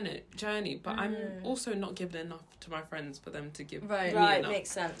journey, but I'm also not giving enough to my friends for them to give me enough.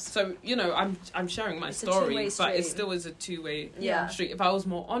 Makes sense. So, you know, I'm sharing my story, but it still is a two-way street. If I was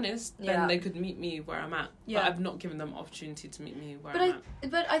more honest, then they could meet me where I'm at. But I've not given them opportunity to meet me where I'm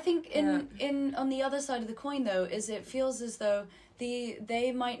at. But I think in on the other side of the coin, though, is it feels as though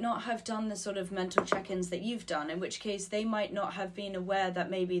they might not have done the sort of mental check-ins that you've done, in which case they might not have been aware that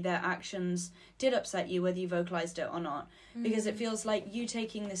maybe their actions did upset you, whether you vocalized it or not. Because it feels like you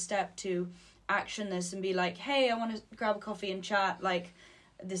taking the step to action this and be like, hey, I want to grab a coffee and chat, like,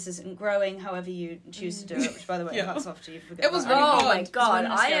 this isn't growing, however you choose to do it, which, by the way, hats off to you for it was really hard. Oh my God,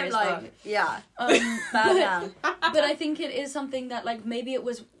 I am like, bad down. But I think it is something that, like,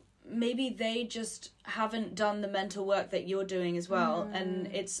 maybe they just haven't done the mental work that you're doing as well, and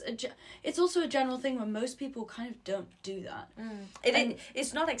it's also a general thing where most people kind of don't do that.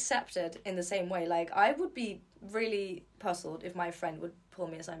 It's not accepted in the same way. Like, I would be really puzzled if my friend would pull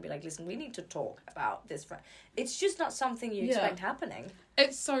me aside and be like, listen, we need to talk about this. It's just not something you expect happening.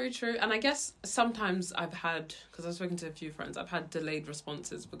 It's so true. And I guess sometimes I've had, because I've spoken to a few friends, I've had delayed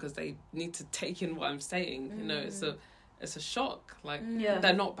responses because they need to take in what I'm saying. You know, it's a shock. Like,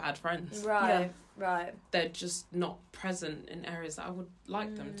 they're not bad friends. Right. They're just not present in areas that I would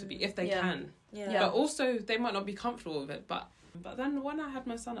like them to be, if they can. Yeah. But also, they might not be comfortable with it. But then when I had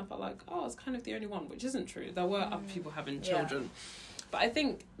my son, I felt like, I was kind of the only one, which isn't true. There were other people having children. But I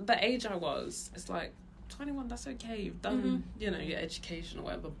think the age I was, it's like, 21, that's okay. You've done, you know, your education or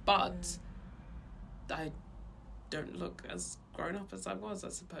whatever. But I don't look as grown up as I was, I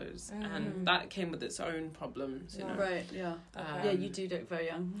suppose, and that came with its own problems, you know. Right, yeah. You do look very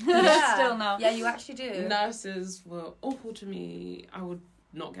young. Yeah. Still now. Yeah, you actually do. Nurses were awful to me. I would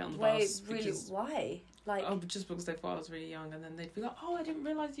not get on the bus. Wait, really? Why? Like, just because they thought I was really young, and then they'd be like, "Oh, I didn't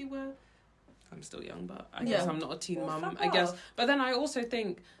realise you were." I'm still young, but I guess I'm not a teen mum. I guess, but then I also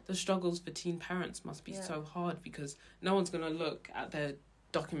think the struggles for teen parents must be so hard, because no one's gonna look at their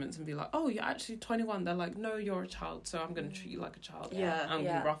documents and be like, oh, you're actually 21. They're like, no, you're a child, so I'm going to treat you like a child. I'm going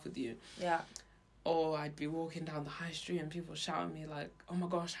to be rough with you. Or I'd be walking down the high street and people shout at me like, oh my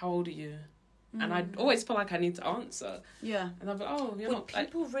gosh, how old are you? And I'd always feel like I need to answer. And I'll be like, oh, you're not...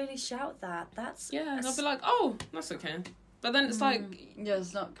 People really shout that. That's... Yeah, and I'll be like, oh, that's okay. But then it's like... Yeah,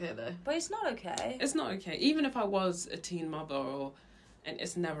 it's not okay though. But it's not okay. It's not okay. Even if I was a teen mother and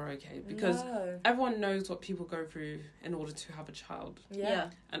it's never okay, because everyone knows what people go through in order to have a child.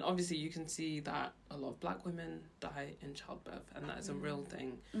 And obviously you can see that a lot of black women die in childbirth, and that is a real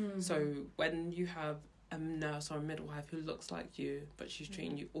thing. So when you have a nurse or a midwife who looks like you, but she's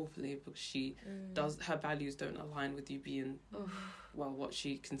treating you awfully because she her values don't align with you being what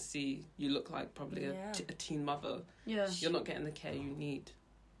she can see you look like, probably a teen mother, you're not getting the care you need,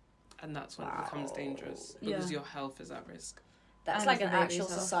 and that's when it becomes dangerous, because your health is at risk. That's like an actual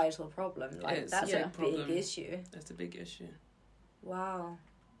societal problem. Like, that's a big issue. It's a big issue. Wow.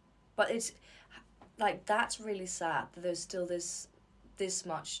 But it's, like, that's really sad that there's still this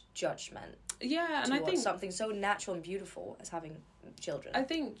much judgment. Yeah, and I think... something so natural and beautiful as having children. I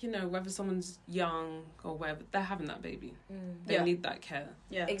think, you know, whether someone's young or whatever, they're having that baby. They need that care.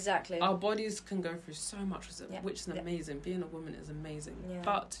 Yeah. Exactly. Our bodies can go through so much, which is amazing. Being a woman is amazing.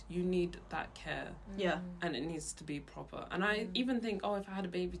 But you need that care. And it needs to be proper. And I even think, if I had a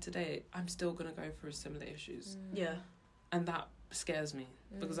baby today, I'm still going to go through similar issues. And that scares me,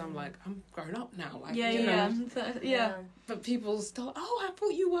 because I'm like, I'm grown up now. Like, you know, But people still, I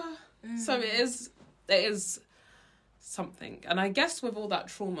thought you were. So it is something. And I guess with all that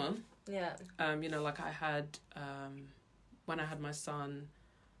trauma, you know, like I had, when I had my son,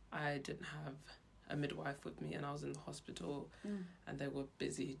 I didn't have a midwife with me, and I was in the hospital, and they were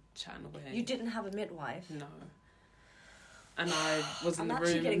busy chatting away. You didn't have a midwife? No. And I was in the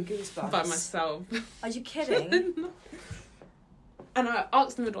actually room getting goosebumps. by myself. Are you kidding? And I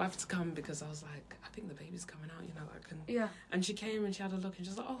asked the midwife to come, because I was like, I think the baby's coming out, you know, and she came and she had a look, and she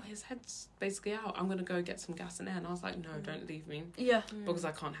was like, oh, his head's basically out, I'm gonna go get some gas and air. And I was like, no, don't leave me, because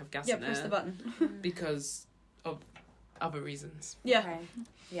I can't have gas and air. Press the button. Because of other reasons. Okay.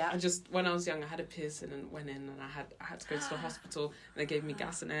 I just, when I was young, I had a piercing and went in, and I had to go to the hospital, and they gave me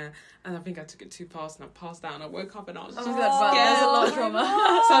gas and air, and I think I took it too fast, and I passed out, and I woke up, and I was just scared. There's a lot of trauma.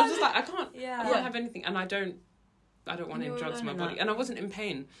 So I was just like, I can't have anything, and I don't want any drugs in my body, and I wasn't in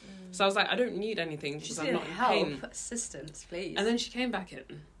pain. So I was like, I don't need anything, because I'm not in pain. Assistance, please. And then she came back in.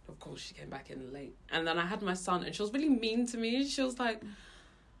 Of course, she came back in late. And then I had my son, and she was really mean to me. She was like,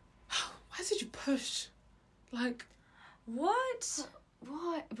 why did you push? Like, what?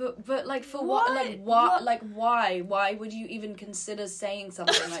 But like, for what? Like, what? Like, why? Why would you even consider saying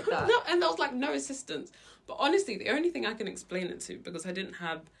something like that? And there was like no assistance. But honestly, the only thing I can explain it to, because I didn't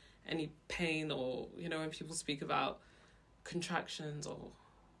have any pain or, you know, when people speak about contractions or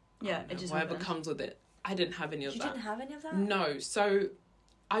it just whatever happened. comes with it, I didn't have any of that. You didn't have any of that? No. So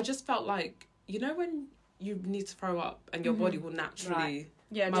I just felt like, you know, when you need to throw up and your body will naturally...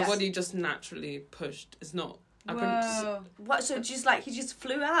 Right. my body just naturally pushed. It's not... I couldn't... What? So just like he just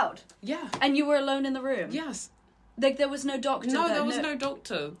flew out? Yeah. And you were alone in the room? Yes. Like there was no doctor? No, there was no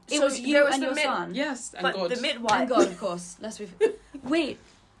doctor. It So was there you was and the your mid- son? Yes, and But God. the midwife... And God, of course. Wait.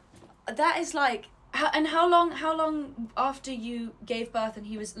 That is like... How long after you gave birth and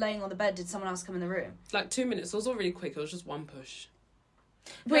he was laying on the bed did someone else come in the room? Like 2 minutes. It was all really quick. It was just one push.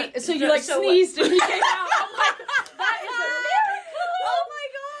 Wait, But- so you like so- sneezed and he came out? I'm like, that is a miracle! Oh my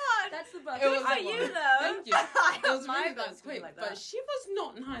God! That's the birth. It was Good for you though. Thank you. It was My really birth's that gonna be quick. like But that. she was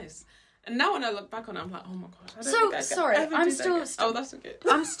not nice. And now when I look back on it, I'm like, oh my gosh. I don't So, think I could sorry, ever I'm do that still- again. Oh, that's okay.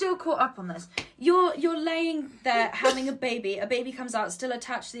 I'm still caught up on this. You're laying there having a baby comes out still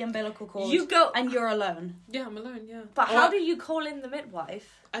attached to the umbilical cord. You go... And you're alone. Yeah, I'm alone, yeah. But Oh, how do you call in the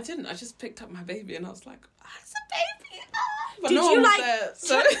midwife? I didn't. I just picked up my baby and I was like, it's a baby. But Did no you one was like... there.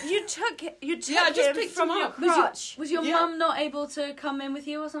 So You took Yeah, I just him picked from him your up. crotch. Was your Yeah. mum not able to come in with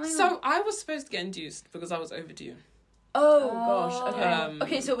you or something? So I was supposed to get induced because I was overdue. Oh gosh. Okay. Um,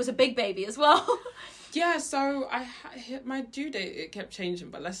 Okay, so it was a big baby as well. Yeah, so I hit my due date. It kept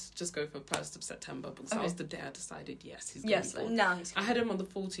changing, but let's just go for 1st of September because that was the day I decided, yes, he's going to be born. Nice. I had him on the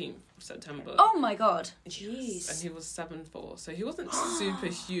 14th of September. Oh my god. Jeez. And he was 7'4", so he wasn't super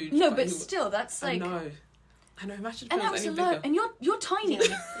huge. No, but he still, that's like. I know. Imagine if And he that was was any alone, bigger. and you're tiny,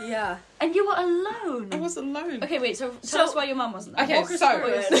 Yeah. and you were alone. I was alone. Okay, wait. So tell us why your mum wasn't there. Okay, Walk us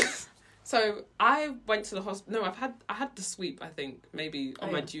through it. So I went to the hospital. No, I had the sweep. I think maybe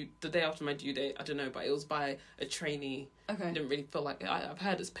on Oh, the day after my due date. I don't know, but it was by a trainee. Okay. It didn't really feel like I've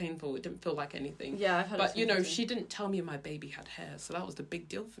heard it's painful. It didn't feel like anything. Yeah, I've heard. But you know, she didn't tell me my baby had hair, so that was the big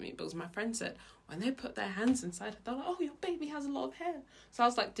deal for me. Because my friend said when they put their hands inside her, they're like, "Oh, your baby has a lot of hair." So I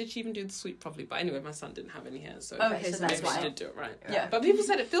was like, "Did she even do the sweep properly?" But anyway, my son didn't have any hair, so Okay, so that's maybe why. she did do it right. Yeah. But people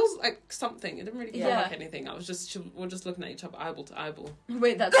said it feels like something. It didn't really feel Yeah. like anything. We're just looking at each other eyeball to eyeball.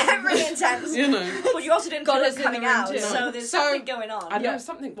 Wait, that's Really intense. You know. But you also didn't God feel is it in coming the room out, too. so there's So, something going on. I know Yeah.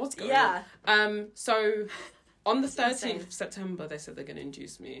 something was going Yeah. on. So on the That's 13th insane. of September, they said they're going to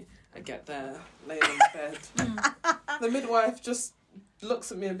induce me. I get there, lay on the bed. The midwife just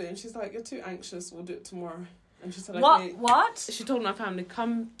looks at me a bit and she's like, "You're too anxious. We'll do it tomorrow." And she said, "Okay." What? She told my family,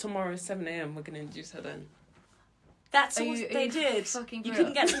 "Come tomorrow 7 a.m. We're going to induce her then." That's Are what you- are they you did. fucking You for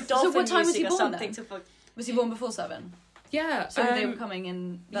couldn't real? get some dolphin what time was music he or born something then? to fuck. Was he born before 7? Yeah. So they were coming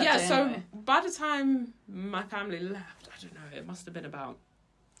in that yeah. day So anyway. by the time my family left, I don't know. It must have been about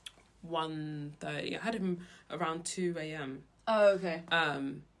 1:30. I had him around 2 a.m. Oh, okay.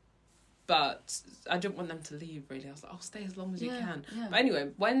 But I didn't want them to leave, really. I was like, "I'll stay as long as you can." Yeah. But anyway,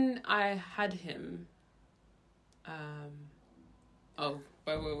 when I had him...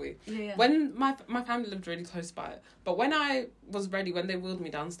 where were we? Yeah. When my family lived really close by it. But when I was ready, when they wheeled me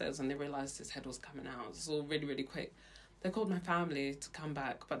downstairs and they realised his head was coming out, it was all really, really quick. They called my family to come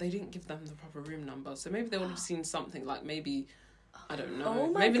back, but they didn't give them the proper room number. So maybe they would have seen something like maybe... I don't know. Oh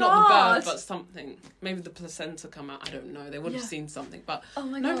my maybe God. not the birth, but something. Maybe the placenta come out. I don't know. They would have Yeah. seen something, but Oh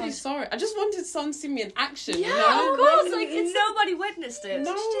my nobody god. saw it. I just wanted someone to see me in action. Yeah, you know? of course. Like it's Nobody witnessed it.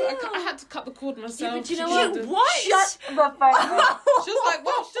 No, I had to cut the cord myself. but you know She what? did. What? Shut the fuck up. She was like,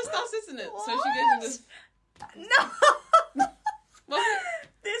 "Well, it's just us, isn't it?" So she gave me this. No. Was it?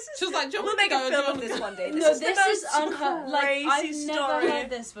 This is. She was like, "Do you We'll want me make to a go? film Do of you this want one day. No, the this most is unheard. Like I've crazy never story. heard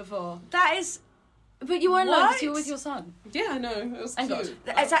this before. That is. But you weren't alone because you were What? with your son. Yeah, I know. It was And cute.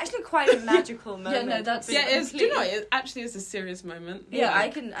 It's actually quite a magical moment. no, that's- Yeah, it's. Do you know? It actually is a serious moment. Yeah, I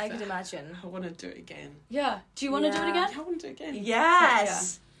Like, can imagine. I want to do it again. Yeah. Do you want to do it Yeah. again? I want to do it again.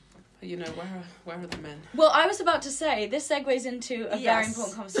 Yes. But you know, where are the men? Well, I was about to say this segues into a very Yes.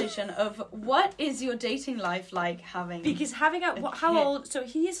 important conversation of what is your dating life like having. Because having a how kid. old? So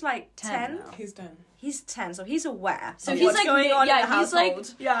he is like 10 10. now. He's done. He's 10, so he's aware. So of he's what's like going on in the he's like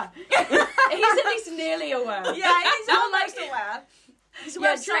household. yeah. He's at least nearly aware. Yeah, he's almost aware. He's aware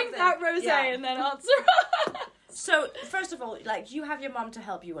Yeah, of drink something. that rosé Yeah. and then answer. So first of all, like you have your mum to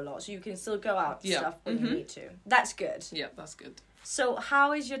help you a lot, so you can still go out and Yeah. stuff when you need to. That's good. Yeah, that's good. So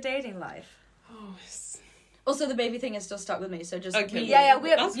how is your dating life? Oh, it's... Also, the baby thing is still stuck with me, so just Okay. Yeah, we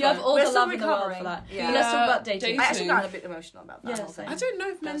have. That's you have fine. all We're the still love in the world for recovering. that. Yeah. But let's talk Yeah, about dating. dating. I actually got a bit emotional about that. Yeah, whole same. thing. I don't know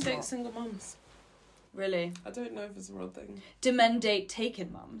if men That's date what- single mums. Really? I don't know if it's a real thing. Do men date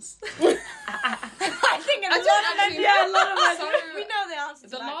taken mums? I think a I lot don't of men. actually Yeah, a know. lot of men. So- We know the answer.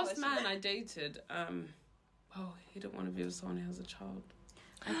 The to that last question. man I dated, he didn't want to be with someone who has a child.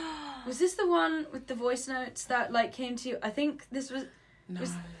 Was this the one with the voice notes that like came to you? I think this was. No.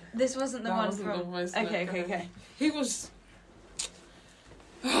 This wasn't the That one wasn't from. the voice Okay, note okay, guy. okay. He was.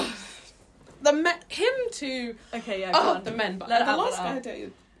 Him too. Okay, yeah. Go on. The men, but Let it the out, last let it guy I out.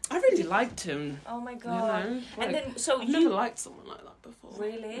 dated, I really liked him. Oh my You god. know, like, And then, so I've you never liked someone like that before.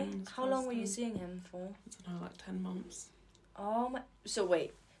 really? Mm, How long were you first seeing him for? time. I don't know, like 10 months. Oh my. So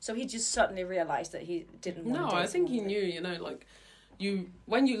wait. So he just suddenly realized that he didn't want No, to date I think he someone knew. You know, like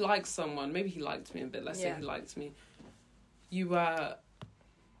when you like someone, maybe he liked me a bit. Let's say Yeah. he liked me. You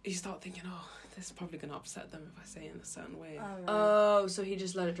start thinking, oh, this is probably gonna upset them if I say it in a certain way. Oh, so he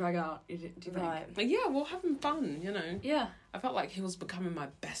just let it drag out. Do you think? Right. But yeah, we're having fun. You know. Yeah. I felt like he was becoming my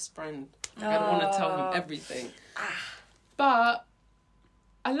best friend. I don't want to tell him everything. But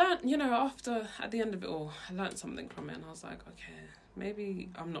I learned, you know, at the end of it all, I learned something from it, and I was like, okay, maybe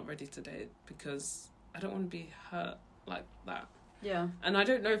I'm not ready to date because I don't want to be hurt like that. Yeah. And I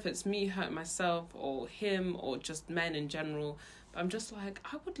don't know if it's me hurting myself or him or just men in general. But I'm just like,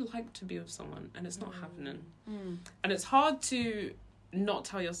 I would like to be with someone, and it's not happening. And it's hard to not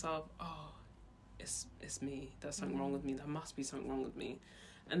tell yourself, oh, it's me. There's something wrong with me. There must be something wrong with me.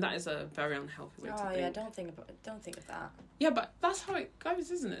 And that is a very unhealthy way to think. Oh yeah, don't think of that. Yeah, but that's how it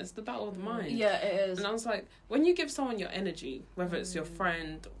goes, isn't it? It's the battle of the mind. Yeah, it is. And I was like, when you give someone your energy, whether it's your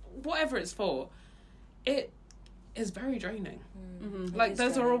friend, whatever it's for, it is very draining. Like,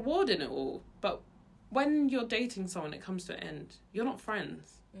 there's a reward in it all. But when you're dating someone, it comes to an end. You're not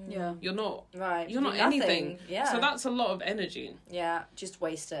friends. Yeah. You're not. Right. You're not Nothing. anything. Yeah. So that's a lot of energy. Yeah, just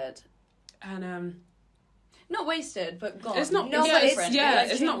wasted. And Not wasted, but gone. it's not. No, yeah, but it's, it's- yeah,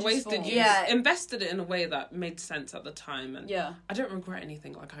 it it's not changes wasted. form. You Yeah. invested it in a way that made sense at the time, and Yeah. I don't regret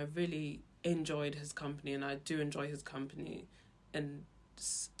anything. Like, I really enjoyed his company, and I do enjoy his company,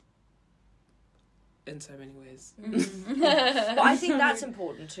 in so many ways. But I think that's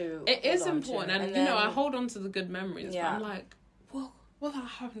important too. It is important, and, you know, I hold on to the good memories. Yeah. But I'm like, well, will that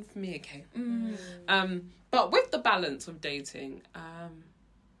happen for me? Okay. But with the balance of dating,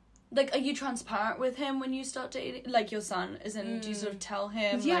 Like, are you transparent with him when you start dating? Like, your son, do you sort of tell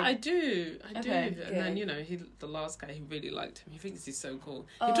him? yeah, like, I do. Okay, And good. then, you know, the last guy, he really liked him. He thinks he's so cool.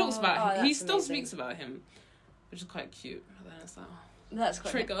 He Oh, talks about him. He that's still amazing. speaks about him, which is quite cute. But then it's like, That's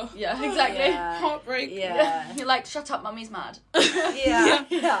quite trigger. Yeah, exactly. Yeah. Heartbreak. Yeah. You're like, shut up, mummy's mad.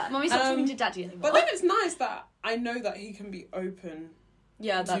 Yeah. Mummy's not talking to daddy anymore. But then it's nice that I know that he can be open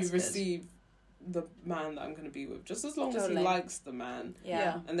yeah, that's to receive the man that I'm going to be with, just as long as he Totally. likes the man.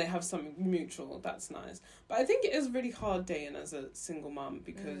 Yeah. And they have something mutual. That's nice. But I think it is really hard dating as a single mum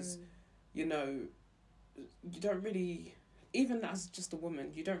because, you know, you don't really, even as just a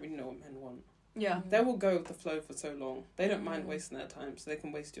woman, you don't really know what men want. Yeah. They will go with the flow for so long. They don't mind wasting their time, so they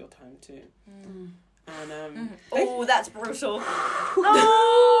can waste your time too. And Oh, that's brutal.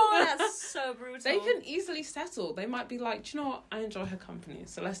 Oh, that's so brutal. they can easily settle. They might be like, do you know what? I enjoy her company,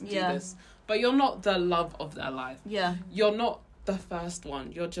 so let's do Yeah. this. But you're not the love of their life. Yeah. You're not the first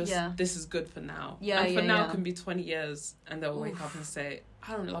one. You're just, Yeah. this is good for now. Yeah, and for yeah, now yeah. can be 20 years, and they'll wake up and say,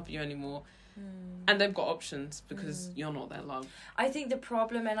 I don't love you anymore. And they've got options because you're not their love. I think the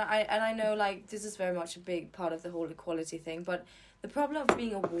problem, and I know, like, this is very much a big part of the whole equality thing, but the problem of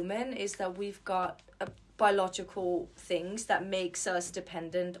being a woman is that we've got biological things that makes us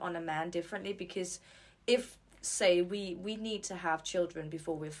dependent on a man differently, because if, say, we need to have children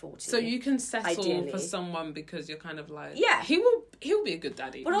before we're 40. So you can settle Ideally. for someone because you're kind of like, Yeah. he'll be a good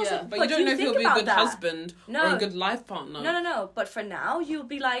daddy. But also, Yeah. But you don't know if he'll think be a about good that. husband or No. a good life partner. No. But for now, you'll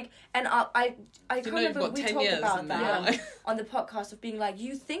be like, and I can't You know, you've remember got we 10 talked years about and that then on the podcast of being like,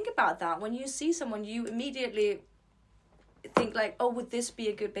 you think about that when you see someone, you immediately think like, oh, would this be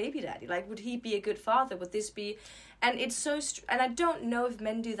a good baby daddy? Like, would he be a good father? Would this be? And it's so, and I don't know if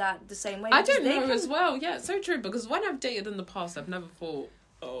men do that the same way. I because don't they know can- as well. Yeah, it's so true. Because when I've dated in the past, I've never thought,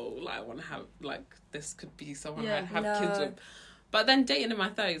 oh, like, I want to have, like, this could be someone Yeah. I'd have No. kids with. But then dating in my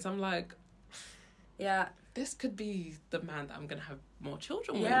 30s, I'm like, Yeah. this could be the man that I'm going to have more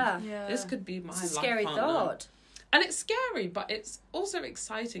children Yeah. with. Yeah. This could be my It's a life scary partner. thought. And it's scary, but it's also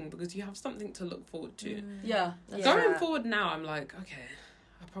exciting because you have something to look forward to. Yeah. Yeah. Going forward now, I'm like, okay,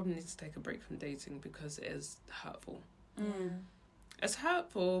 I probably need to take a break from dating because it is hurtful. It's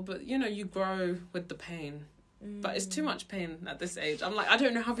hurtful, but, you know, you grow with the pain. But it's too much pain at this age. I'm like, I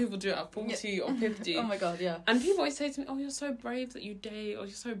don't know how people do it at 40 or 50. Oh my god, yeah. And people always say to me, oh, you're so brave that you date, or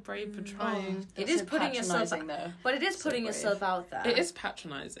you're so brave for trying. It is putting yourself, though. but it is So putting brave. yourself out there. It is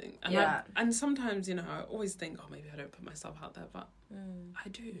patronising. And, Yeah. and sometimes, you know, I always think, oh, maybe I don't put myself out there, but I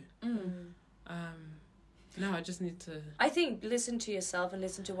do. No, I just need to... I think listen to yourself and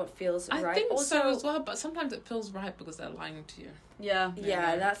listen to what feels right. I think also, so as well, but sometimes it feels right because they're lying to you. Yeah.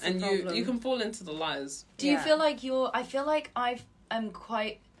 Yeah, that's the and problem. you can fall into the lies. Do you feel like I feel like I'm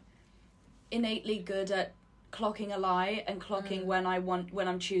quite innately good at clocking a lie and clocking when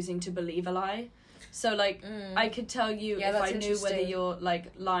I'm choosing to believe a lie. So like I could tell you if I knew whether you're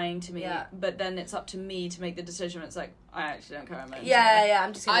like lying to me, but then it's up to me to make the decision. It's like I actually don't care. I'm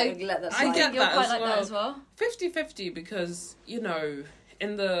I'm just gonna let that slide. I get You're that quite as like well. that as well. 50-50 because in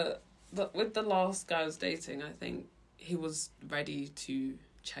the with the last guy I was dating, I think he was ready to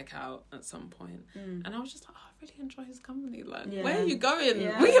check out at some point, and I was just like, I really enjoy his company. Like, where are you going?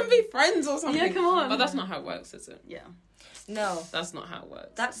 Yeah. We can be friends or something. Yeah, come on. But that's not how it works, is it? Yeah. No, that's not how it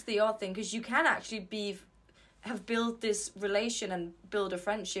works. That's the odd thing, because you can actually have built this relation and build a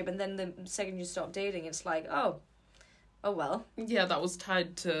friendship, and then the second you stop dating, it's like, oh well. Yeah, that was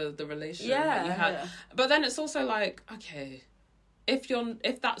tied to the relationship that that you had. Yeah. But then it's also like, okay, if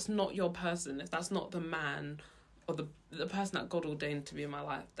that's not your person, if that's not the man or the person that God ordained to be in my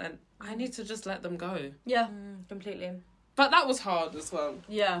life, then I need to just let them go. Yeah. Completely. But that was hard as well.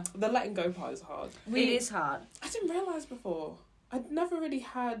 Yeah. The letting go part is hard. It is hard. I didn't realise before. I'd never really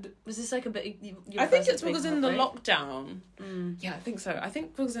had... Was this like a bit... I think it's because in the heartbreak? lockdown... Yeah, I think so. I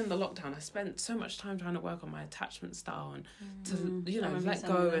think because in the lockdown, I spent so much time trying to work on my attachment style and to, let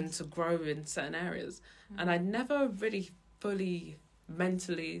go and to grow in certain areas. And I never really fully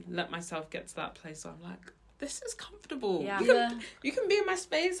mentally let myself get to that place where I'm like, this is comfortable. Yeah. You can be in my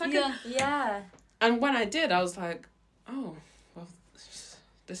space. Yeah. And when I did, I was like, oh, well,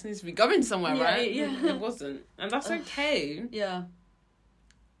 this needs to be going somewhere, right? Yeah. It wasn't. And that's okay. Yeah.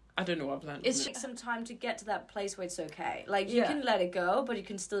 I don't know what I've learned. It's takes some time to get to that place where it's okay. Like, you can let it go, but you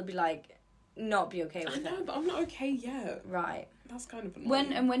can still be like, not be okay with it. I know, but I'm not okay yet. Right. That's kind of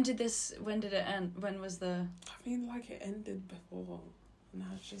annoying. When did it end? When was the... I mean, like, it ended before. And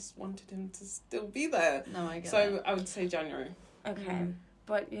I just wanted him to still be there. No, I get So it. I would say January. Okay.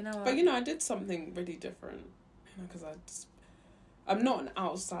 But, you know what? But, I did something really different. Because I'm not an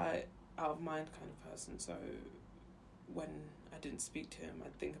out of mind kind of person. So when I didn't speak to him,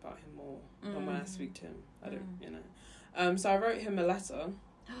 I'd think about him more than when I speak to him. I don't, So I wrote him a letter.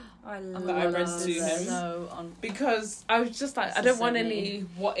 I that I read to him because I was just like, I don't want any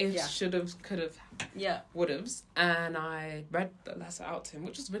what ifs, should have, could have, would haves, and I read the letter out to him,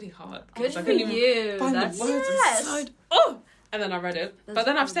 which was really hard. Good I for couldn't you. even find the words inside. And then I read it, but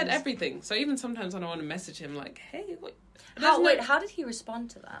then I've said everything. So even sometimes when I want to message him, like, hey, what? How did he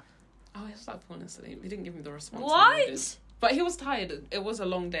respond to that? Oh, he was like falling asleep. He didn't give me the response. What? But he was tired. It was a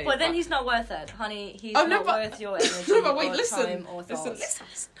long day. But then he's not worth it, honey. He's not worth your energy but wait, or time or thoughts.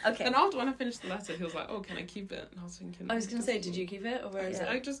 Listen. Okay. And after when I finished the letter, he was like, "Oh, can I keep it?" And I was thinking. I was gonna say, did you keep it or where is it?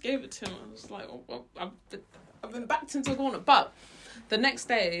 I just gave it to him. I was like, "Oh, well, I've been backed into a corner." But the next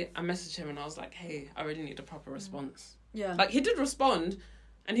day, I messaged him and I was like, "Hey, I really need a proper response." Yeah. Like, he did respond,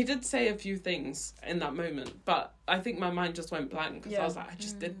 and he did say a few things in that moment, but I think my mind just went blank because I was like, I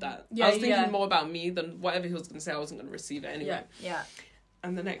just did that. I was thinking more about me than whatever he was going to say. I wasn't going to receive it anyway. Yeah.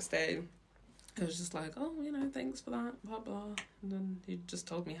 And the next day, it was just like, oh, thanks for that, blah, blah. And then he just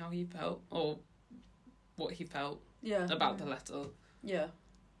told me how he felt, or what he felt about the letter. Yeah.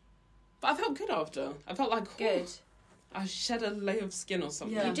 But I felt good after. I felt like, good. I shed a layer of skin or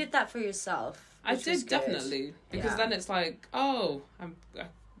something. Yeah. You did that for yourself. I did, definitely. Because then it's like, oh, I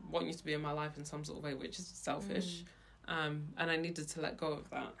want you to be in my life in some sort of way, which is selfish. And I needed to let go of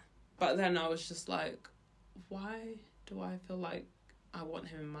that. But then I was just like, why do I feel like I want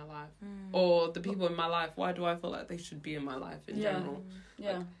him in my life? Or the people in my life, why do I feel like they should be in my life in general?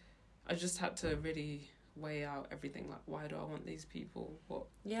 Yeah. Like, I just had to really weigh out everything. Like, why do I want these people? For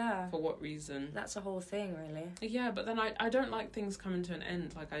what reason? That's a whole thing, really. Yeah, but then I don't like things coming to an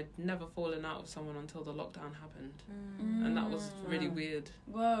end. Like, I'd never fallen out with someone until the lockdown happened. And that was really weird.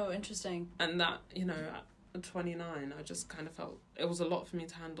 Whoa, interesting. And that, at 29, I just kind of felt it was a lot for me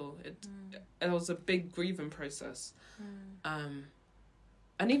to handle. It was a big grieving process. And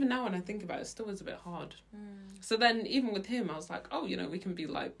even now when I think about it, it still is a bit hard. So then even with him, I was like, oh, we can be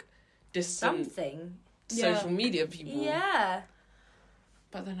like distant social media people. Yeah.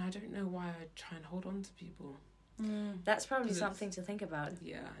 But then I don't know why I try and hold on to people. That's probably something to think about.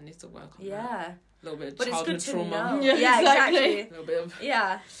 Yeah, I need to work on that. Yeah. A little bit of but childhood it's good trauma. to know. Yeah, exactly. A little bit of...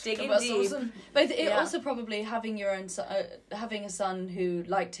 Yeah, digging deep. Awesome. But it also probably having your own having a son who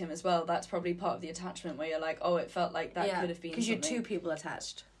liked him as well, that's probably part of the attachment where you're like, oh, it felt like that could have been because you're something. two people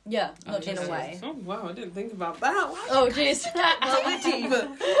attached. Yeah, not in just a way. Oh wow, I didn't think about that. Oh jeez. Well, we're deep.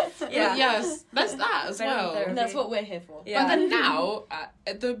 But yes, that's that as well. Therapy. And that's what we're here for. Yeah. But then now,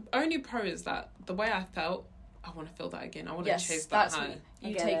 the only pro is that the way I felt, I want to feel that again. I want to chase that that's high. what you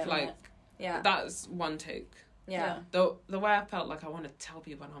I get take it. from Like it. Yeah. that's one take. Yeah. The way I felt, like I want to tell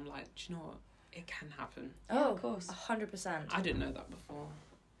people, and I'm like, do you know what? It can happen. Yeah, Oh, of course. 100%. I didn't know that before.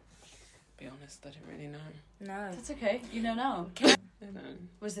 Be honest, I didn't really know. No. That's okay. You know now. I know.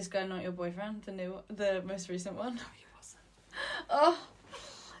 Was this guy not your boyfriend? The most recent one? No, he wasn't. Oh,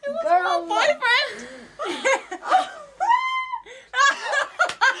 it wasn't Girl, my boyfriend.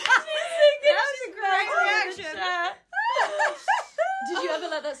 That was a great reaction. Did you ever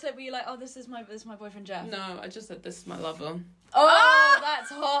let that slip? Were you like, oh, this is my boyfriend Jeff? No, I just said this is my lover. Oh, that's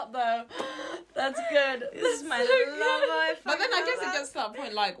hot though. That's good. This is my So lover. But then I guess it gets to that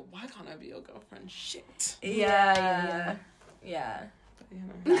point, like, why can't I be your girlfriend? Shit. Yeah. But, you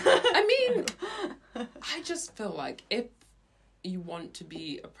know. I mean, I just feel like if you want to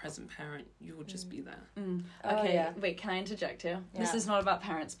be a present parent, you will just be there. Mm. Oh, Okay, yeah. wait, can I interject here? Yeah. This is not about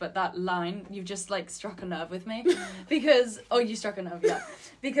parents, but that line, you've just like struck a nerve with me. Because, oh, you struck a nerve, yeah.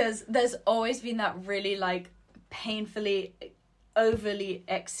 Because there's always been that really like painfully, overly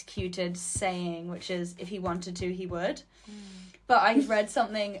executed saying, which is if he wanted to, he would. But I read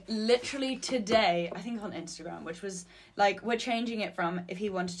something literally today, I think on Instagram, which was like, we're changing it from if he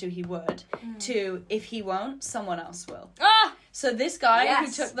wanted to, he would, to if he won't, someone else will. Ah! So this guy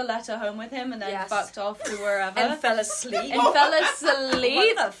Yes. who took the letter home with him and then Yes. fucked off to wherever And fell asleep. fell asleep,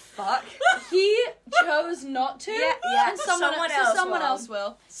 What the fuck? he chose not to. Yeah. And someone else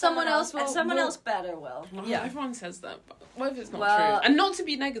will. Someone else will. And someone will- else better will. Well, Yeah. everyone says that, but what if it's not Well- true? And not to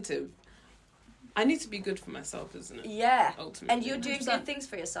be negative. I need to be good for myself, isn't it? Yeah. Ultimately. And you're doing 100%. good things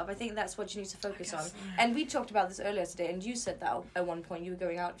for yourself. I think that's what you need to focus on. guess so. And we talked about this earlier today, and you said that at one point. You were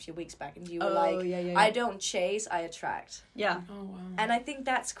going out a few weeks back, and you were Oh, like, yeah. I don't chase, I attract. Yeah. Oh, wow. And I think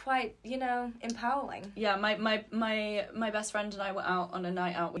that's quite, empowering. Yeah, my best friend and I were out on a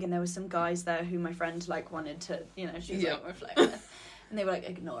night out, and there was some guys there who my friend like wanted to, she was like reflecting with. And they were like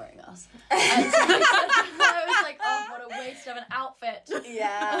ignoring us. And so I was like, oh, what a waste of an outfit.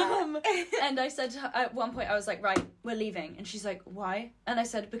 Yeah. And I said to her, at one point, I was like, right, we're leaving. And she's like, why? And I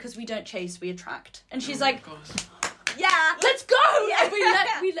said, because we don't chase, we attract. And she's like, Yeah. let's go! Yeah.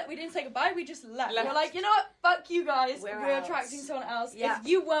 And we didn't say goodbye, we just left. Left. We're like, you know what? Fuck you guys. We're We're out. attracting someone else. Yeah. If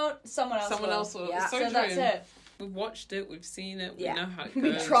you won't, someone else Someone will. else will. Yeah. It's so So true. that's it. We've watched it, we've seen it, we Yeah. know how it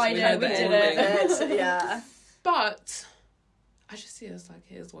We goes. tried know it, we the did ending. it. Yeah. But I just see it as like,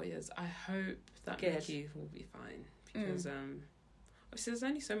 here's what it is. I hope that Good. Mickey will be fine. Because obviously there's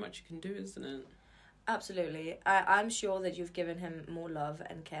only so much you can do, isn't it? Absolutely. I'm sure that you've given him more love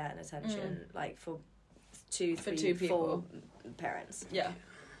and care and attention, like for two, For three, two people. 4 parents. Yeah.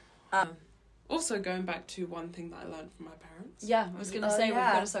 Also, going back to one thing that I learned from my parents. Yeah, I was going to Oh, say, we've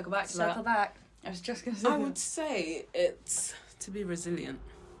yeah. got to circle back to Circle that. back. I was just going to say I would say it's to be resilient.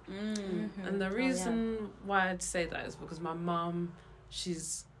 Mm-hmm. And the reason why I'd say that is because my mum,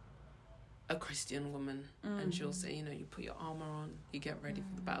 she's a Christian woman, and she'll say, you put your armor on, you get ready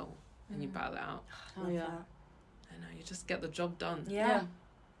for the battle, and you battle it out. Oh, yeah. You just get the job done. Yeah.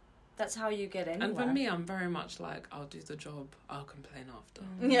 That's how you get anywhere. And for me, I'm very much like, I'll do the job, I'll complain after.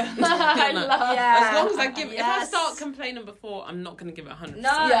 Yeah. I No. love Yeah. As long as I give, if I Yes. start complaining before, I'm not going to give it 100%. No,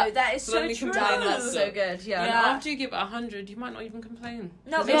 Yeah. that is So so let me true. complain That's after. so good, And yeah. after you give it 100, you might not even complain.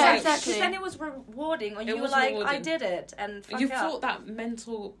 No, 'Cause Yeah, it's like, exactly. Then it was rewarding, or It you were was like, I rewarding. did it, and fuck You up. fought that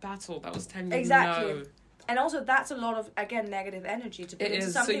mental battle that was telling you Exactly. no. And also, that's a lot of, again, negative energy to put It into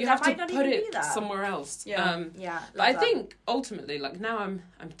is. So something you that have to might not put even be it that. somewhere else. Yeah. Yeah. But I love that. think ultimately, like now I'm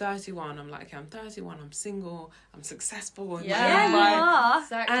 31. I'm like, okay, I'm 31. I'm single. I'm successful. in my Yeah, own you right. are.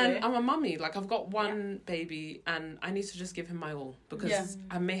 Exactly. And I'm a mummy. Like I've got one baby, and I need to just give him my all because Yeah.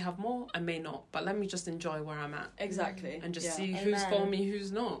 I may have more, I may not. But let me just enjoy where I'm at Exactly. and just Yeah. see who's Amen. for me,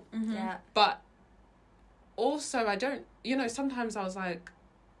 who's not. Mhm. Yeah. But also, I don't. Sometimes I was like,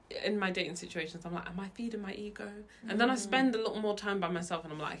 in my dating situations, I'm like, am I feeding my ego? And then I spend a little more time by myself,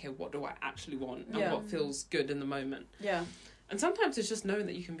 and I'm like, okay, what do I actually want, and Yeah. what feels good in the moment? Yeah. And sometimes it's just knowing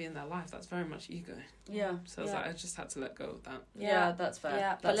that you can be in their life. That's very much ego. Yeah. So it's Yeah. like I just had to let go of that. Yeah, that's fair.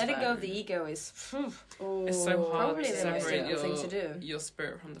 Yeah, but That's letting fair. go of the ego is It's so hard probably to the most separate difficult thing to do. your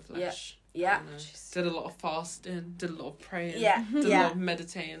spirit from the flesh. Yeah. You know, did a lot of fasting, did a lot of praying, Yeah. did a Yeah. lot of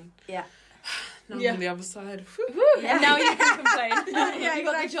meditating. Yeah. Now Yeah. I'm on the other side. Whew. Woo! Yeah. And now you can complain. Yeah, you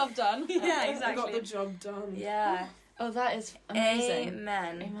got the exactly. job done. Yeah, I exactly. got the job done. Yeah. Oh, that is amazing.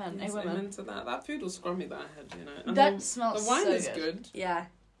 Amen. Amen. Yes, Amen. amen to that. That food was scrummy that I had, And That the smells wine so is good. good. Yeah.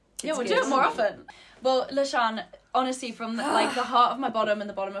 Yeah, It's we'll good. do it more often. Well, Lashan, honestly, from the heart of my bottom and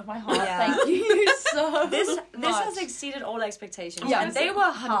the bottom of my heart, Yeah. thank you so This much. has exceeded all expectations. Yeah. And they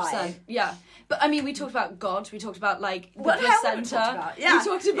were high. Yeah. But I mean, we talked about God, we talked about the What haven't we placenta. talked about? Yeah. We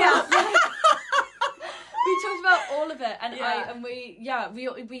talked about we talked about all of it, and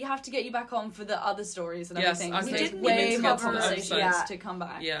we have to get you back on for the other stories and Yes, everything. I So think there's we way need to more get to the conversations episode. to come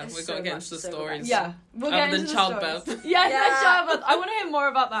back. Yeah, It's we've so got to get much, into the so stories. Yeah, we'll Other get than into the childbirth. stories. Yeah, childbirth. I want to hear more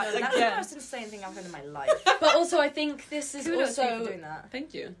about that That's the again. most insane thing I've heard in my life. But also, I think this is Kudos to you for also doing that.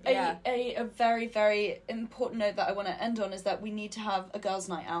 Thank you. a very, very important note that I want to end on is that we need to have a girls'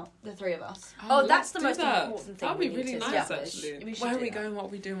 night out, the three of us. Oh, that's let's the do most that. important thing. That'd we be need really to nice, establish. actually. We should Where are do we that. going? What are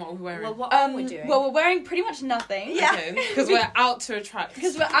we doing? What are we wearing? Well, what are we doing? Well, we're wearing pretty much nothing. Yeah. Okay, because we're out to attract.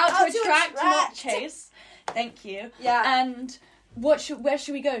 Because we're out Out to to attract, not attract. chase. Thank you. Yeah. And where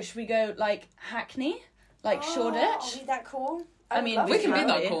should we go? Should we go like Hackney, like Shoreditch? Are we that cool? I mean, would love We to can be go.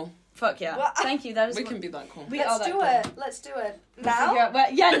 that cool. Fuck yeah! What? Thank you. That is We can be that cool. We are Let's that do cool. it. Let's do it. We'll Now? figure out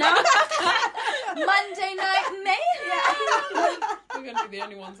now. Monday night mayhem. We're gonna be the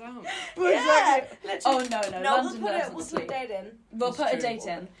only ones out. Yeah. Literally. Oh no, No, London we'll doesn't put a sleep. date in. We'll It's put a true. date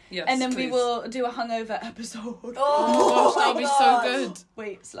in, Yes, and then we please. will do a hungover episode. Oh, gosh, that'll be so good.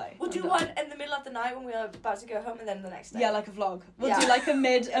 Wait, Slay. We'll I'm do done. one in the middle of the night when we're about to go home, and then the next day. Yeah, like a vlog. We'll Yeah. do like a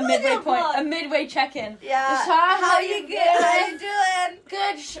midway vlog. point, a midway check-in. Yeah. Lashan, How you good? How you doing?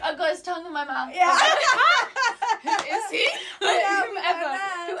 Good. I got his tongue in my mouth. Yeah. Who is he?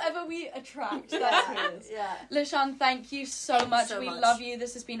 Whoever we attract, that's who it is. Yeah. Lashan, thank you so much. so we much. love you.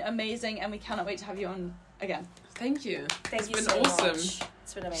 This has been amazing, and we cannot wait to have you on again. Thank you. Thank you been so awesome. much.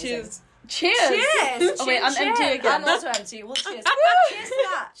 It's been amazing. Cheers. Cheers. Cheers. Oh wait, I'm Cheers. empty again. I'm also empty. Well, cheers. Cheers to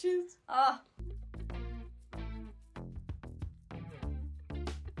that. Cheers. Oh.